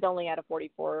 and he's only at a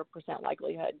 44%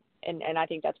 likelihood, and I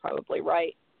think that's probably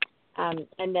right. And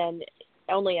then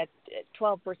only a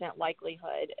 12%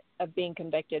 likelihood of being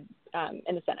convicted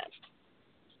in the Senate.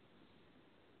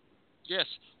 Yes.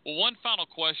 Well, one final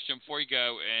question before you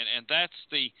go, and that's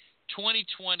the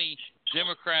 2020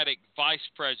 Democratic vice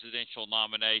presidential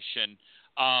nomination.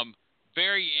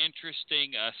 Very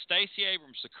interesting. Stacey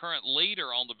Abrams, the current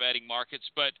leader on the betting markets,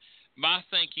 but my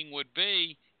thinking would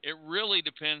be it really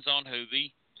depends on who the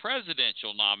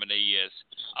presidential nominee is.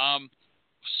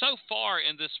 So far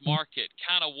in this market,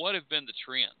 kind of what have been the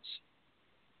trends?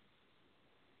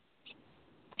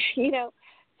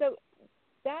 So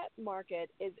that market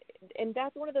is, and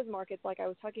that's one of those markets like I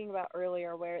was talking about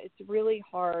earlier, where it's really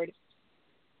hard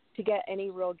to get any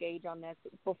real gauge on this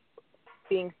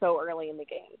being so early in the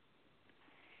game.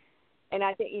 And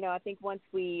I think, once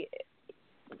we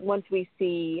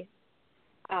see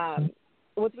who's going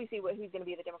to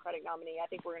be the Democratic nominee, I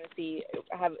think we're going to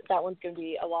that one's going to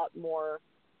be a lot more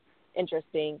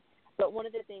interesting. But one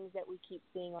of the things that we keep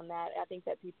seeing on that, I think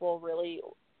that people really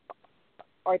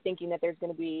are thinking that there's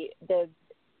going to be the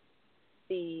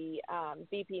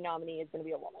VP nominee is going to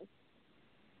be a woman.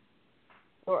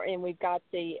 And we've got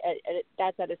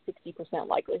that's at a 60%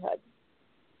 likelihood.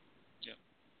 Yeah.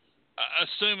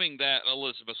 Assuming that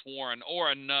Elizabeth Warren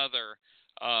or another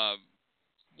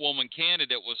woman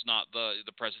candidate was not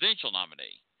the presidential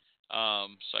nominee.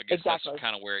 So I guess exactly. That's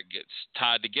kind of where it gets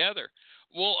tied together.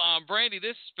 Well, Brandi,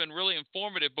 this has been really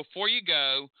informative. Before you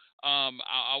go,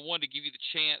 I wanted to give you the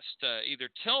chance to either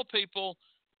tell people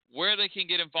where they can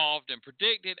get involved in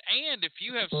Predicted, and if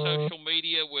you have social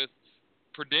media with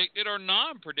predicted or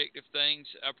non-predictive things,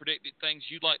 predicted things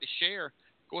you'd like to share,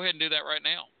 go ahead and do that right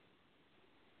now.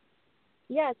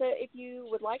 Yeah, so if you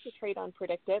would like to trade on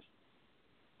Predicted,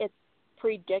 it's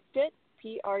Predicted,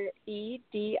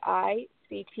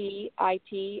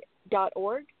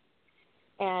 PREDICTIT.org,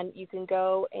 and you can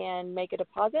go and make a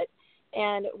deposit.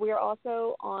 And we're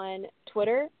also on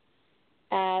Twitter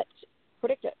at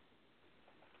Predicted.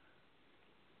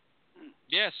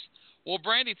 Yes. Well,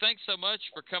 Brandi, thanks so much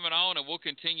for coming on, and we'll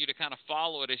continue to kind of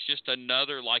follow it. It's just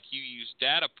another, like you use,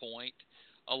 data point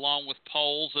along with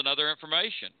polls and other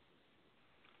information.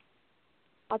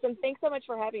 Awesome. Thanks so much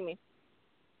for having me.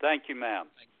 Thank you, ma'am.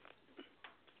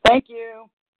 Thank you.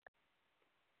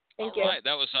 Thank All you. right,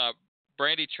 that was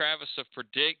Brandi Travis of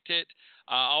Predict It.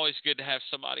 Always good to have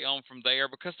somebody on from there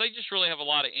because they just really have a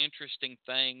lot of interesting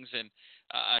things and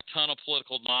a ton of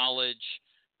political knowledge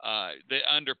that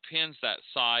underpins that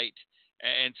site,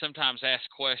 and sometimes ask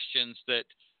questions that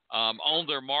on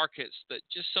their markets that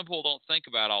just some people don't think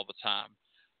about all the time.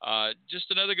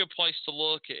 Just another good place to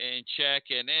look and check,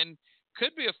 and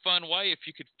could be a fun way if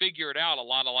you could figure it out. A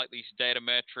lot of like these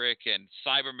datametric and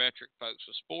cybermetric folks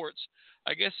with sports,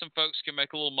 I guess some folks can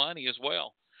make a little money as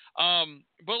well.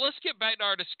 But let's get back to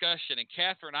our discussion. And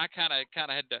Catherine, I kind of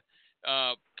had to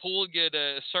pull you at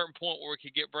a certain point where we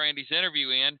could get Brandi's interview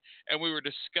in, and we were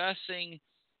discussing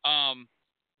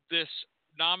this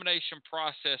nomination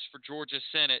process for Georgia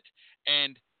Senate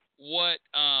and what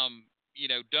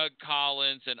Doug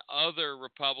Collins and other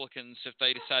Republicans, if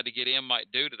they decide to get in,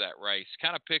 might do to that race.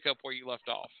 Kind of pick up where you left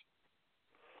off.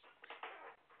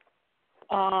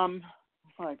 I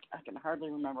can hardly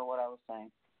remember what I was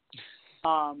saying.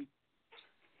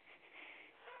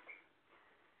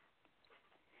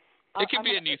 It could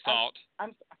be a new thought.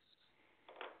 I'm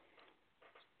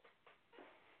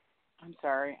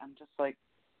sorry. I'm just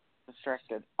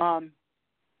distracted. Well,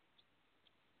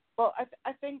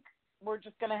 I think we're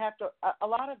just going to have to. A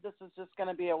lot of this is just going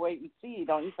to be a wait and see,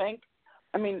 don't you think?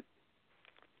 I mean,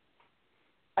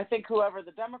 I think whoever the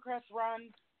Democrats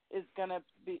run is going to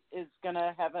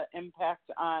have an impact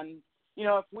on.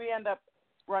 If we end up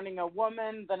running a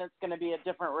woman, then it's going to be a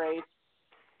different race.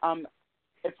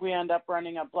 If we end up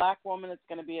running a black woman, it's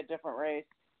going to be a different race.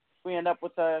 If we end up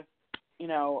with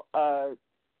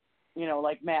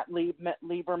like Matt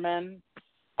Lieberman,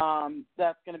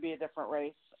 that's going to be a different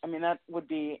race. I mean, that would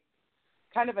be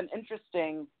kind of an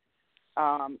interesting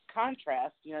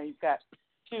contrast. You've got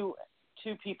two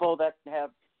people that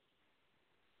have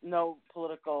no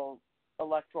political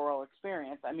electoral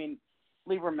experience. I mean,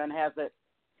 Lieberman has it,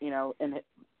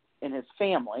 in his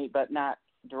family, but not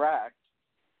direct.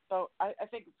 So I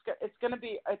think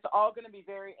it's all going to be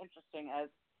very interesting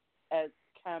as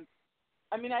Kemp.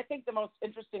 I mean, I think the most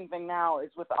interesting thing now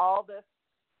is with all this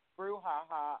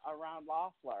brouhaha around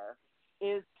Loeffler,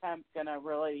 is Kemp going to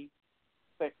really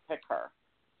pick her?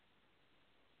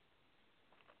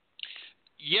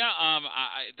 Yeah,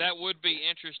 that would be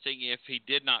interesting if he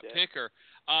did not pick her.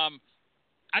 I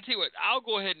tell you what, I'll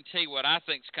go ahead and tell you what I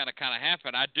think's kind of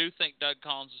happened. I do think Doug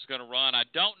Collins is going to run. I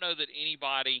don't know that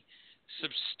anybody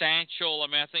substantial. I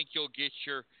mean, I think you'll get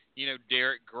your,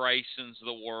 Derek Graysons of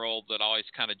the world that always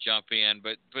kind of jump in.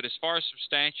 But as far as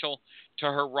substantial to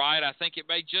her right, I think it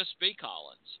may just be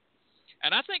Collins.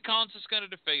 And I think Collins is going to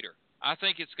defeat her. I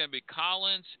think it's going to be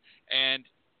Collins and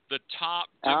the top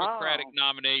Democratic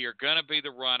nominee are going to be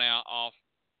the runoff.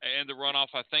 In the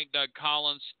runoff, I think Doug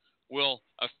Collins will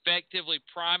effectively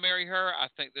primary her. I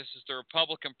think this is the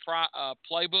Republican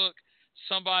playbook.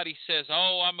 Somebody says,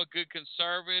 I'm a good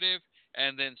conservative,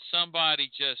 and then somebody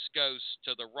just goes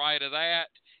to the right of that,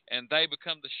 and they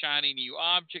become the shiny new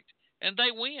object, and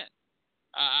they win.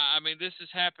 I mean, this has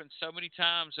happened so many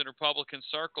times in Republican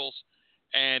circles,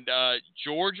 and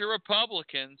Georgia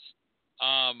Republicans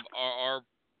are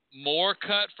more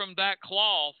cut from that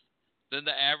cloth than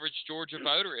the average Georgia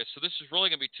voter is. So this is really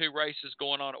going to be two races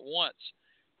going on at once.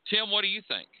 Tim, what do you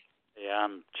think? Yeah,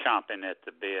 I'm chomping at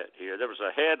the bit here. There was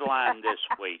a headline this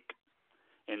week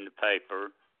in the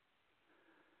paper.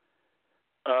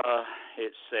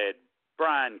 It said,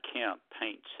 Brian Kemp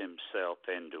paints himself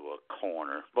into a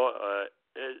corner. But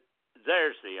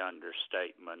there's the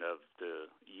understatement of the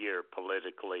year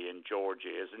politically in Georgia,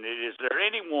 isn't it? Is there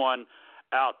anyone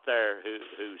out there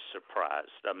who's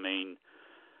surprised? I mean,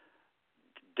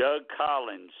 Doug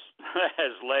Collins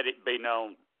has let it be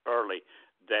known early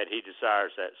that he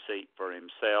desires that seat for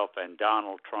himself, and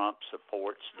Donald Trump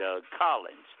supports Doug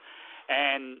Collins.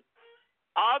 And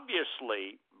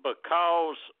obviously,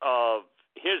 because of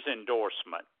his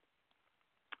endorsement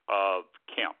of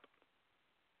Kemp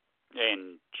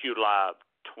in July of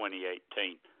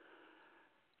 2018,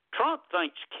 Trump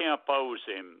thinks Kemp owes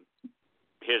him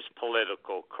his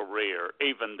political career,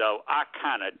 even though I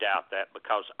kind of doubt that,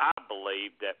 because I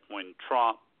believe that when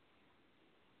Trump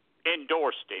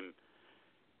endorsed him,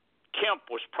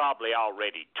 Kemp was probably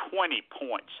already 20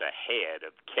 points ahead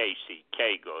of Casey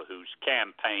Cagle, whose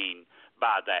campaign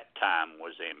by that time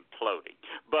was imploding.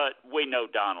 But we know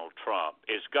Donald Trump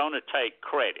is going to take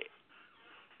credit.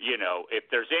 If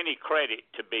there's any credit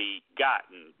to be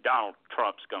gotten, Donald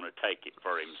Trump's going to take it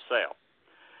for himself.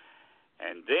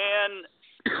 And then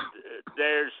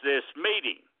there's this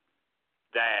meeting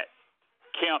that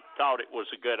Kemp thought it was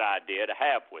a good idea to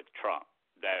have with Trump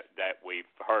that we've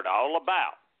heard all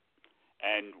about,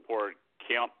 and where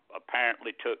Kemp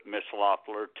apparently took Miss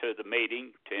Loeffler to the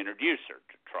meeting to introduce her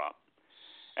to Trump.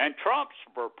 And Trump's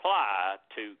reply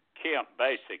to Kemp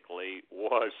basically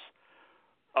was,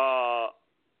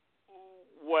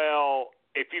 well,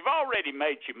 if you've already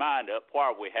made your mind up, why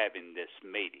are we having this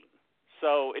meeting?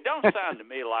 So it don't sound to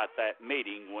me like that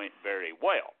meeting went very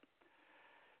well.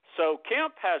 So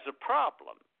Kemp has a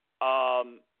problem.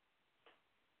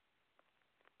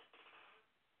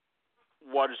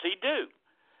 What does he do?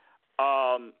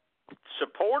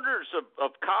 Supporters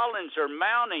of Collins are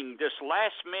mounting this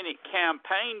last-minute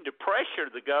campaign to pressure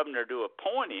the governor to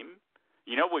appoint him.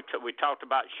 You know, we talked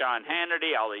about Sean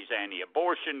Hannity, all these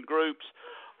anti-abortion groups,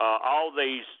 all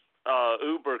these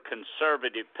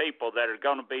uber-conservative people that are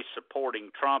going to be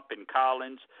supporting Trump and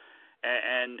Collins.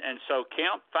 And so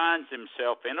Kemp finds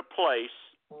himself in a place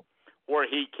where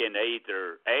he can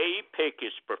either, A, pick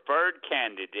his preferred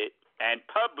candidate and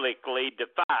publicly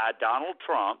defy Donald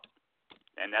Trump,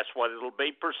 and that's what it'll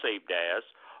be perceived as,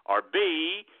 or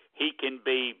B, he can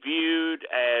be viewed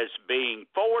as being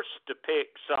forced to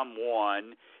pick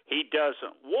someone he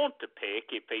doesn't want to pick,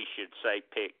 if he should say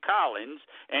pick Collins,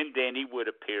 and then he would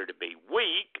appear to be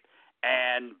weak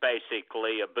and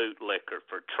basically a bootlicker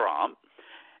for Trump.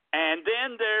 And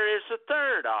then there is a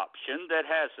third option that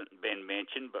hasn't been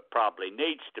mentioned but probably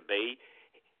needs to be.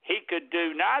 He could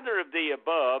do neither of the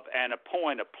above and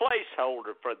appoint a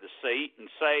placeholder for the seat and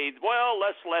say, well,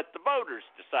 let's let the voters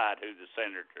decide who the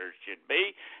senator should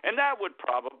be, and that would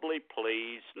probably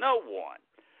please no one.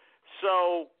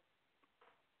 So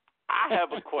I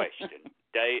have a question,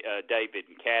 David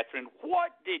and Catherine.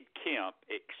 What did Kemp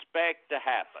expect to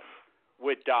happen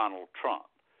with Donald Trump?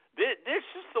 This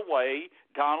is the way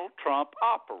Donald Trump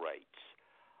operates.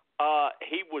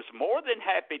 He was more than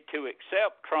happy to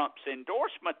accept Trump's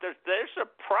endorsement. There's a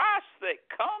price that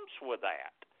comes with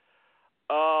that.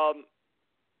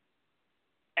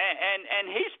 And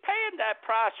he's paying that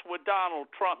price with Donald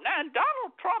Trump. Now, and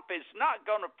Donald Trump is not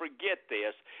going to forget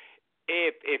this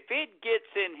if it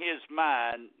gets in his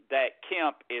mind that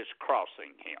Kemp is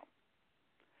crossing him.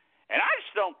 And I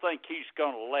just don't think he's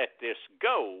going to let this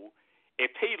go.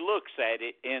 If he looks at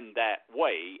it in that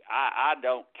way, I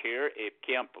don't care if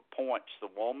Kemp appoints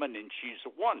the woman and she's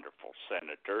a wonderful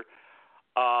senator.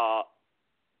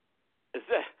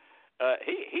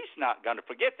 He's not going to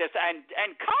forget this, and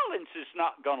Collins is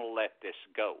not going to let this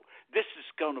go. This is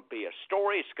going to be a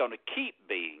story. It's going to keep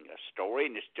being a story,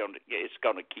 and it's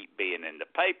going to keep being in the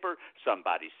paper.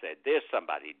 Somebody said this,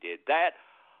 somebody did that.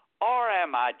 Or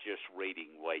am I just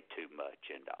reading way too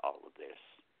much into all of this?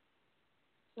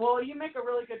 Well, you make a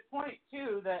really good point,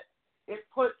 too, that it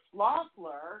puts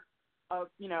Loeffler, a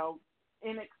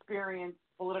inexperienced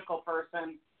political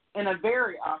person, in a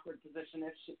very awkward position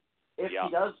if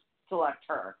he does select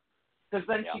her. Because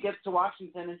then she gets to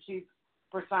Washington and she's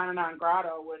persona non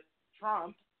grata with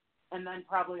Trump and then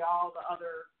probably all the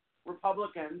other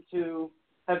Republicans who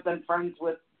have been friends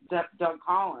with Doug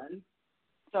Collins.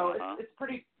 So it's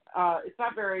pretty it's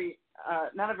not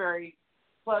a very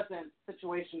pleasant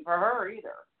situation for her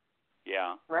either.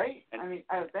 Yeah. Right? And,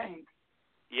 I would think.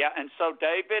 Yeah, and so,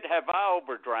 David, have I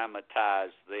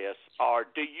over-dramatized this, or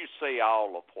do you see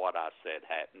all of what I said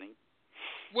happening?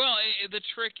 Well, the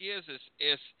trick is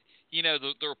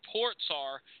the reports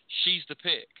are she's the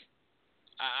pick.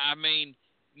 I mean,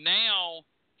 now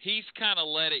he's kind of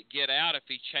let it get out if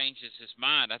he changes his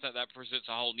mind. I think that presents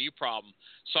a whole new problem.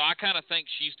 So I kind of think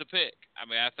she's the pick. I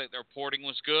mean, I think the reporting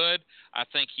was good. I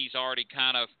think he's already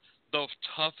kind of the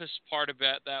toughest part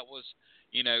about that was,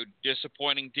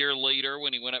 disappointing dear leader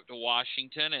when he went up to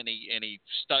Washington and he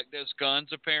stuck those guns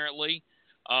apparently.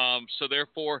 So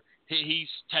therefore he's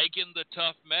taken the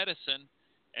tough medicine,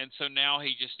 and so now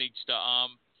he just needs to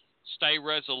stay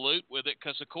resolute with it.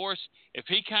 Because of course, if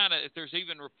there's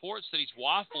even reports that he's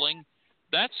waffling,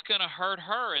 that's going to hurt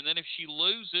her, and then if she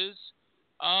loses,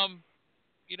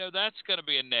 that's going to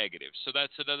be a negative. So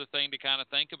that's another thing to kind of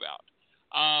think about.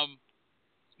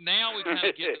 Now we kind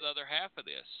of get to the other half of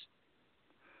this.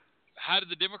 How did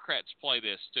the Democrats play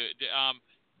this?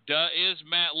 Is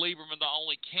Matt Lieberman the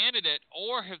only candidate,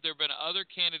 or have there been other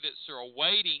candidates that are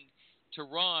waiting to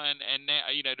run, and now,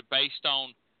 based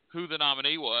on who the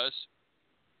nominee was?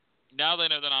 Now they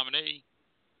know the nominee,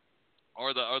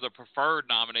 or the preferred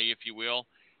nominee, if you will.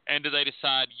 And do they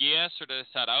decide yes, or do they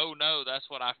decide, oh no, that's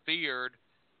what I feared,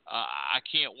 I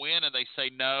can't win, and they say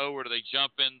no, or do they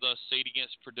jump in the seat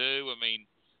against Purdue? I mean,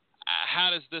 how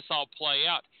does this all play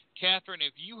out? Catherine,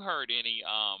 have you heard any,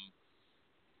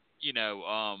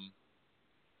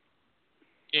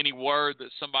 any word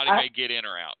that somebody may get in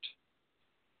or out?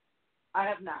 I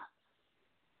have not.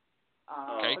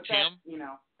 Okay, Tim.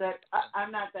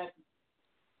 I'm not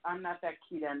that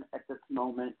keyed in at this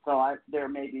moment, so there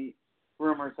may be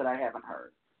rumors that I haven't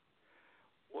heard.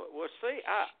 Well, see,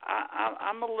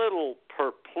 I'm a little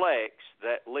perplexed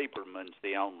that Lieberman's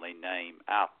the only name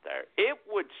out there. It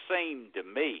would seem to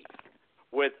me,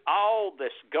 with all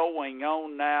this going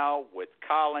on now, with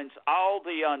Collins, all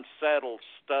the unsettled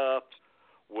stuff,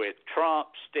 with Trump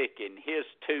sticking his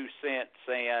 2 cents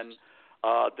in,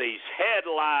 these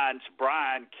headlines,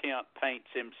 Brian Kemp paints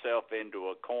himself into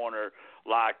a corner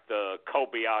like the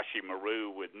Kobayashi Maru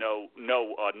with no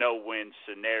win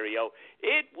scenario.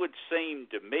 It would seem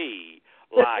to me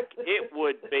like it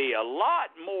would be a lot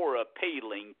more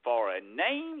appealing for a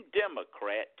named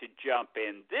Democrat to jump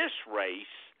in this race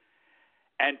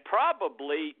and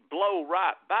probably blow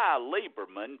right by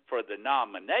Lieberman for the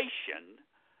nomination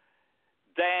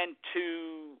than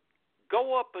to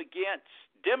go up against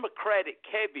Democratic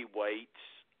heavyweights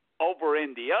over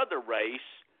in the other race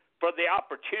for the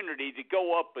opportunity to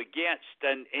go up against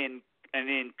an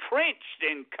entrenched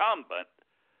incumbent,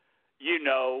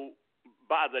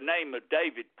 by the name of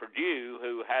David Perdue,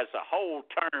 who has a whole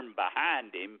term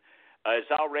behind him, has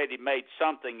already made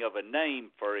something of a name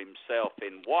for himself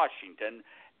in Washington,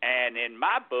 and in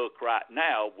my book right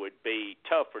now would be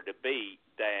tougher to beat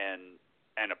than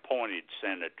an appointed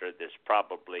senator that's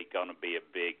probably going to be a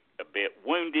bit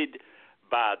wounded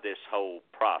by this whole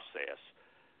process.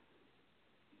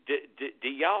 Do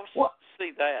y'all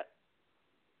see that?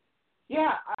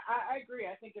 Yeah, I agree.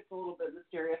 I think it's a little bit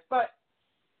mysterious, but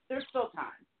there's still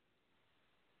time.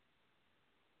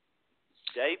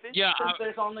 David? Yeah, since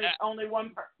there's only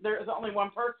one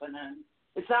person, and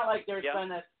it's not like there's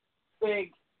been a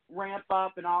big ramp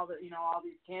up and all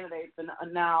these candidates,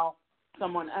 and now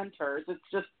someone enters. It's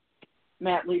just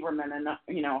Matt Lieberman, and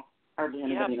hardly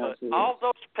anybody knows who he is. All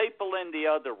those people in the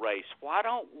other race, why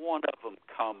don't one of them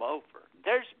come over?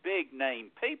 There's big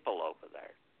name people over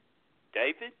there.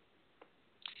 David?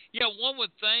 Yeah, one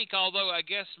would think, although I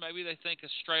guess maybe they think a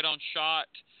straight-on shot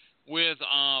with,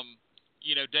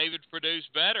 David Perdue's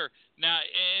better. Now,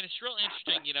 and it's real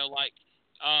interesting,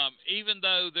 even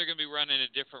though they're going to be running a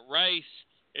different race,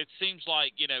 it seems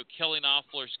like, Kelly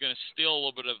Knopfler is going to steal a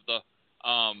little bit of the,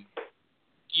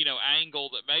 angle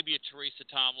that maybe a Teresa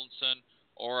Tomlinson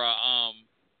or a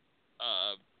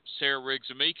Sarah Riggs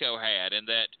Amico had, and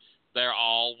that they're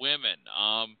all women.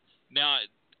 Now,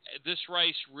 this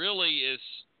race really is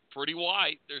pretty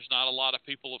white. There's not a lot of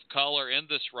people of color in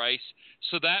this race,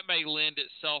 so that may lend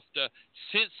itself to,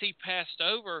 since he passed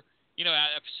over,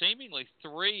 out of seemingly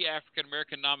 3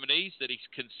 African-American nominees that he's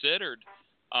considered,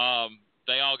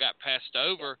 they all got passed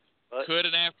over. Could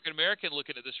an African-American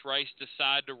looking at this race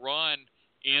decide to run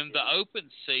in the open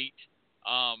seat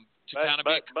to kind of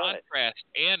be a contrast?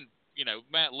 And,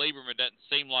 Matt Lieberman doesn't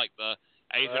seem like the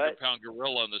 800-pound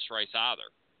gorilla in this race either.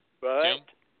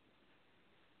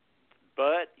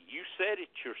 But you said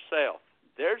it yourself.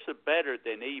 There's a better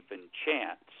than even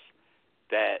chance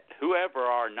that whoever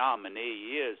our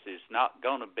nominee is not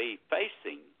going to be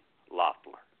facing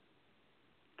Loeffler.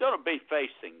 Going to be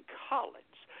facing Collins.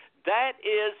 That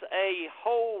is a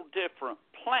whole different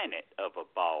planet of a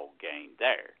ball game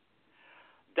there.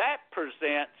 That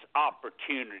presents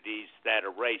opportunities that a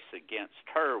race against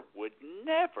her would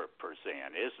never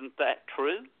present. Isn't that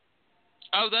true?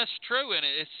 Oh, that's true, and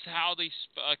it's how these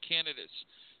candidates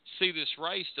see this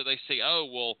race. Do they see,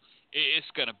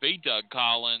 it's going to be Doug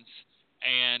Collins,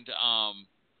 and,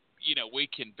 we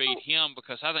can beat him,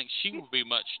 because I think she would be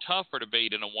much tougher to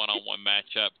beat in a one-on-one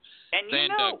matchup than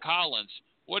Doug Collins.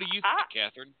 What do you think,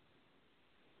 Catherine?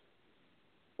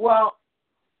 Well,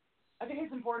 I think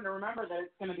it's important to remember that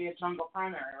it's going to be a jungle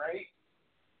primary, right?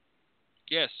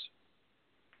 Yes.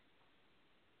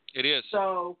 It is.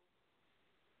 So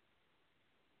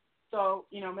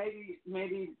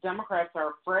maybe Democrats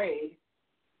are afraid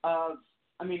of,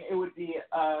 it would be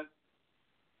a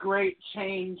great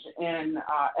change in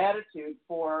attitude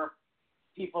for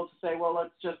people to say, well,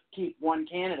 let's just keep one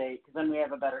candidate, because then we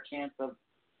have a better chance of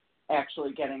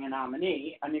actually getting a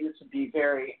nominee. This would be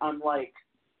very unlike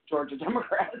Georgia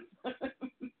Democrats.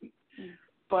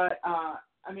 But,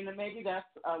 maybe that's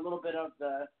a little bit of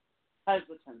the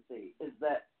hesitancy, is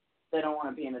that they don't want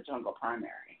to be in a jungle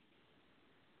primary.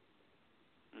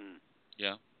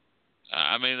 Yeah.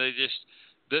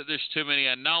 There's too many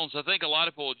unknowns. I think a lot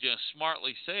of people just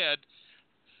smartly said,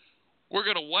 we're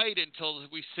going to wait until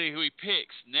we see who he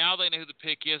picks. Now they know who the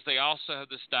pick is. They also have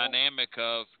this dynamic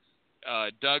of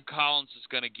Doug Collins is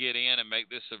going to get in and make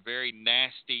this a very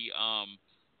nasty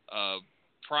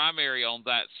primary on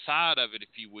that side of it,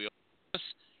 if you will.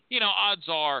 You know, odds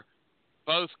are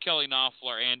both Kelly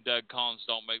Knopfler and Doug Collins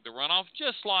don't make the runoff.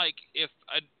 Just like if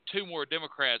two more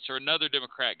Democrats or another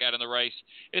Democrat got in the race,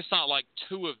 it's not like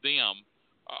two of them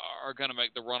are going to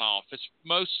make the runoff. It's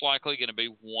most likely going to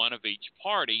be one of each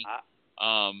party,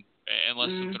 unless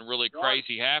something really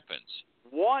crazy happens.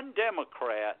 One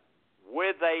Democrat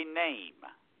with a name,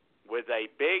 with a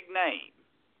big name,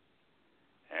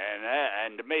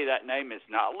 and to me that name is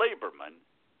not Lieberman,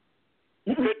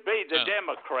 could be the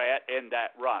Democrat in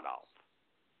that runoff.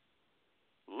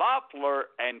 Loeffler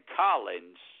and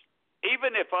Collins,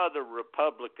 even if other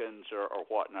Republicans or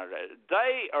whatnot,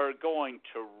 they are going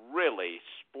to really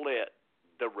split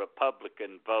the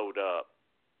Republican vote up,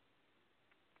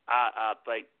 I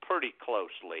think, pretty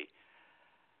closely.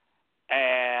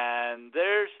 And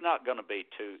there's no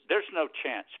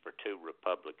chance for two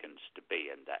Republicans to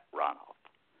be in that runoff.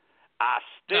 I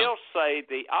still say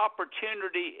the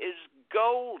opportunity is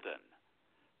golden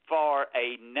for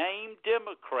a named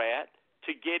Democrat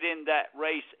to get in that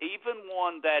race, even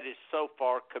one that is so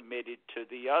far committed to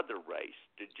the other race,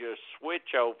 to just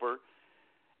switch over,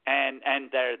 and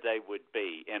there they would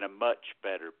be in a much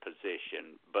better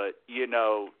position. But, you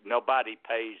know, nobody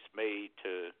pays me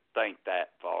to think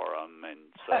that for them,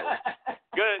 and so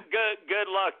good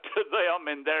luck to them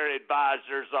and their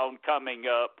advisors on coming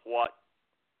up what,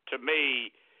 to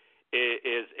me,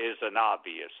 is an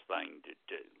obvious thing to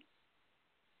do.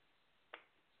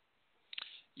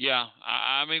 Yeah,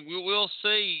 I mean, we'll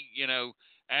see, you know,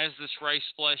 as this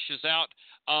race fleshes out.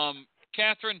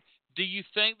 Catherine, do you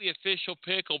think the official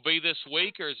pick will be this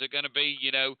week, or is it going to be,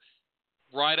 you know,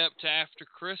 right up to after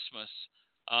Christmas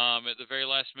at the very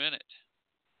last minute?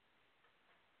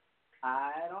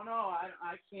 I don't know.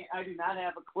 I do not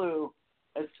have a clue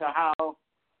as to how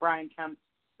Brian Kemp's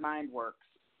mind works.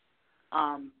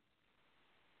 I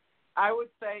would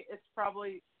say it's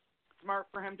probably smart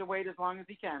for him to wait as long as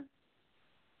he can.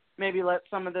 Maybe let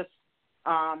some of this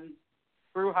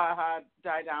brouhaha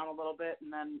die down a little bit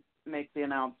and then make the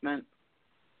announcement.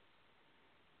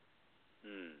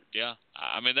 Yeah,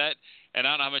 I mean that, and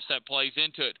I don't know how much that plays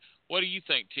into it. What do you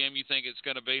think, Tim? You think it's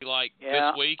going to be like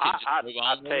this week? And just move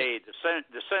on? I'll tell you, the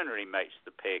sooner he makes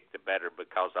the pick, the better,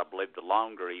 because I believe the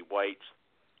longer he waits,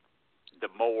 the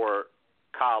more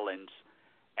Collins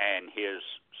and his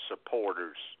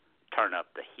supporters turn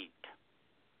up the heat.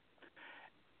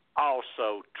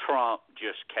 Also, Trump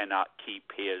just cannot keep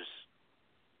his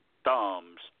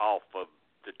thumbs off of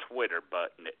the Twitter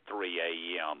button at 3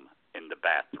 a.m. in the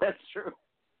bathroom. That's true.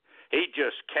 He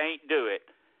just can't do it.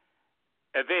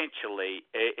 Eventually,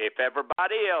 if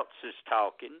everybody else is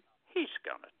talking, he's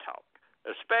going to talk,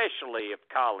 especially if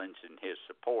Collins and his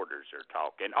supporters are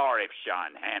talking, or if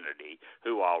Sean Hannity,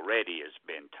 who already has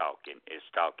been talking, is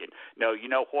talking. No, you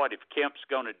know what? If Kemp's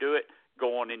going to do it,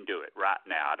 go on and do it right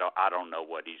now. I don't know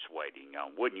what he's waiting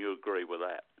on. Wouldn't you agree with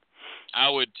that? I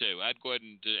would too. I'd go ahead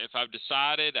and, if I've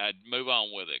decided, I'd move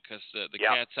on with it, because the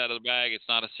cat's out of the bag. It's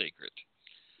not a secret.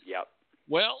 Yep.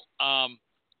 Well,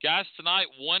 guys, tonight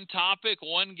one topic,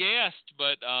 one guest,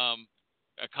 but a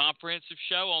comprehensive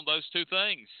show on those two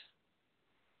things.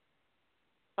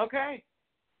 Okay.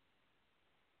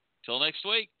 Till next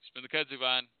week. It's been the Kudzu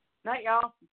Vine. Night,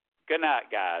 y'all. Good night,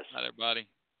 guys. Night, everybody.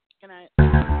 Good night.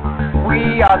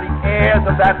 We are the heirs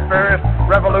of that first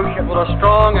revolution. With a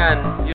strong and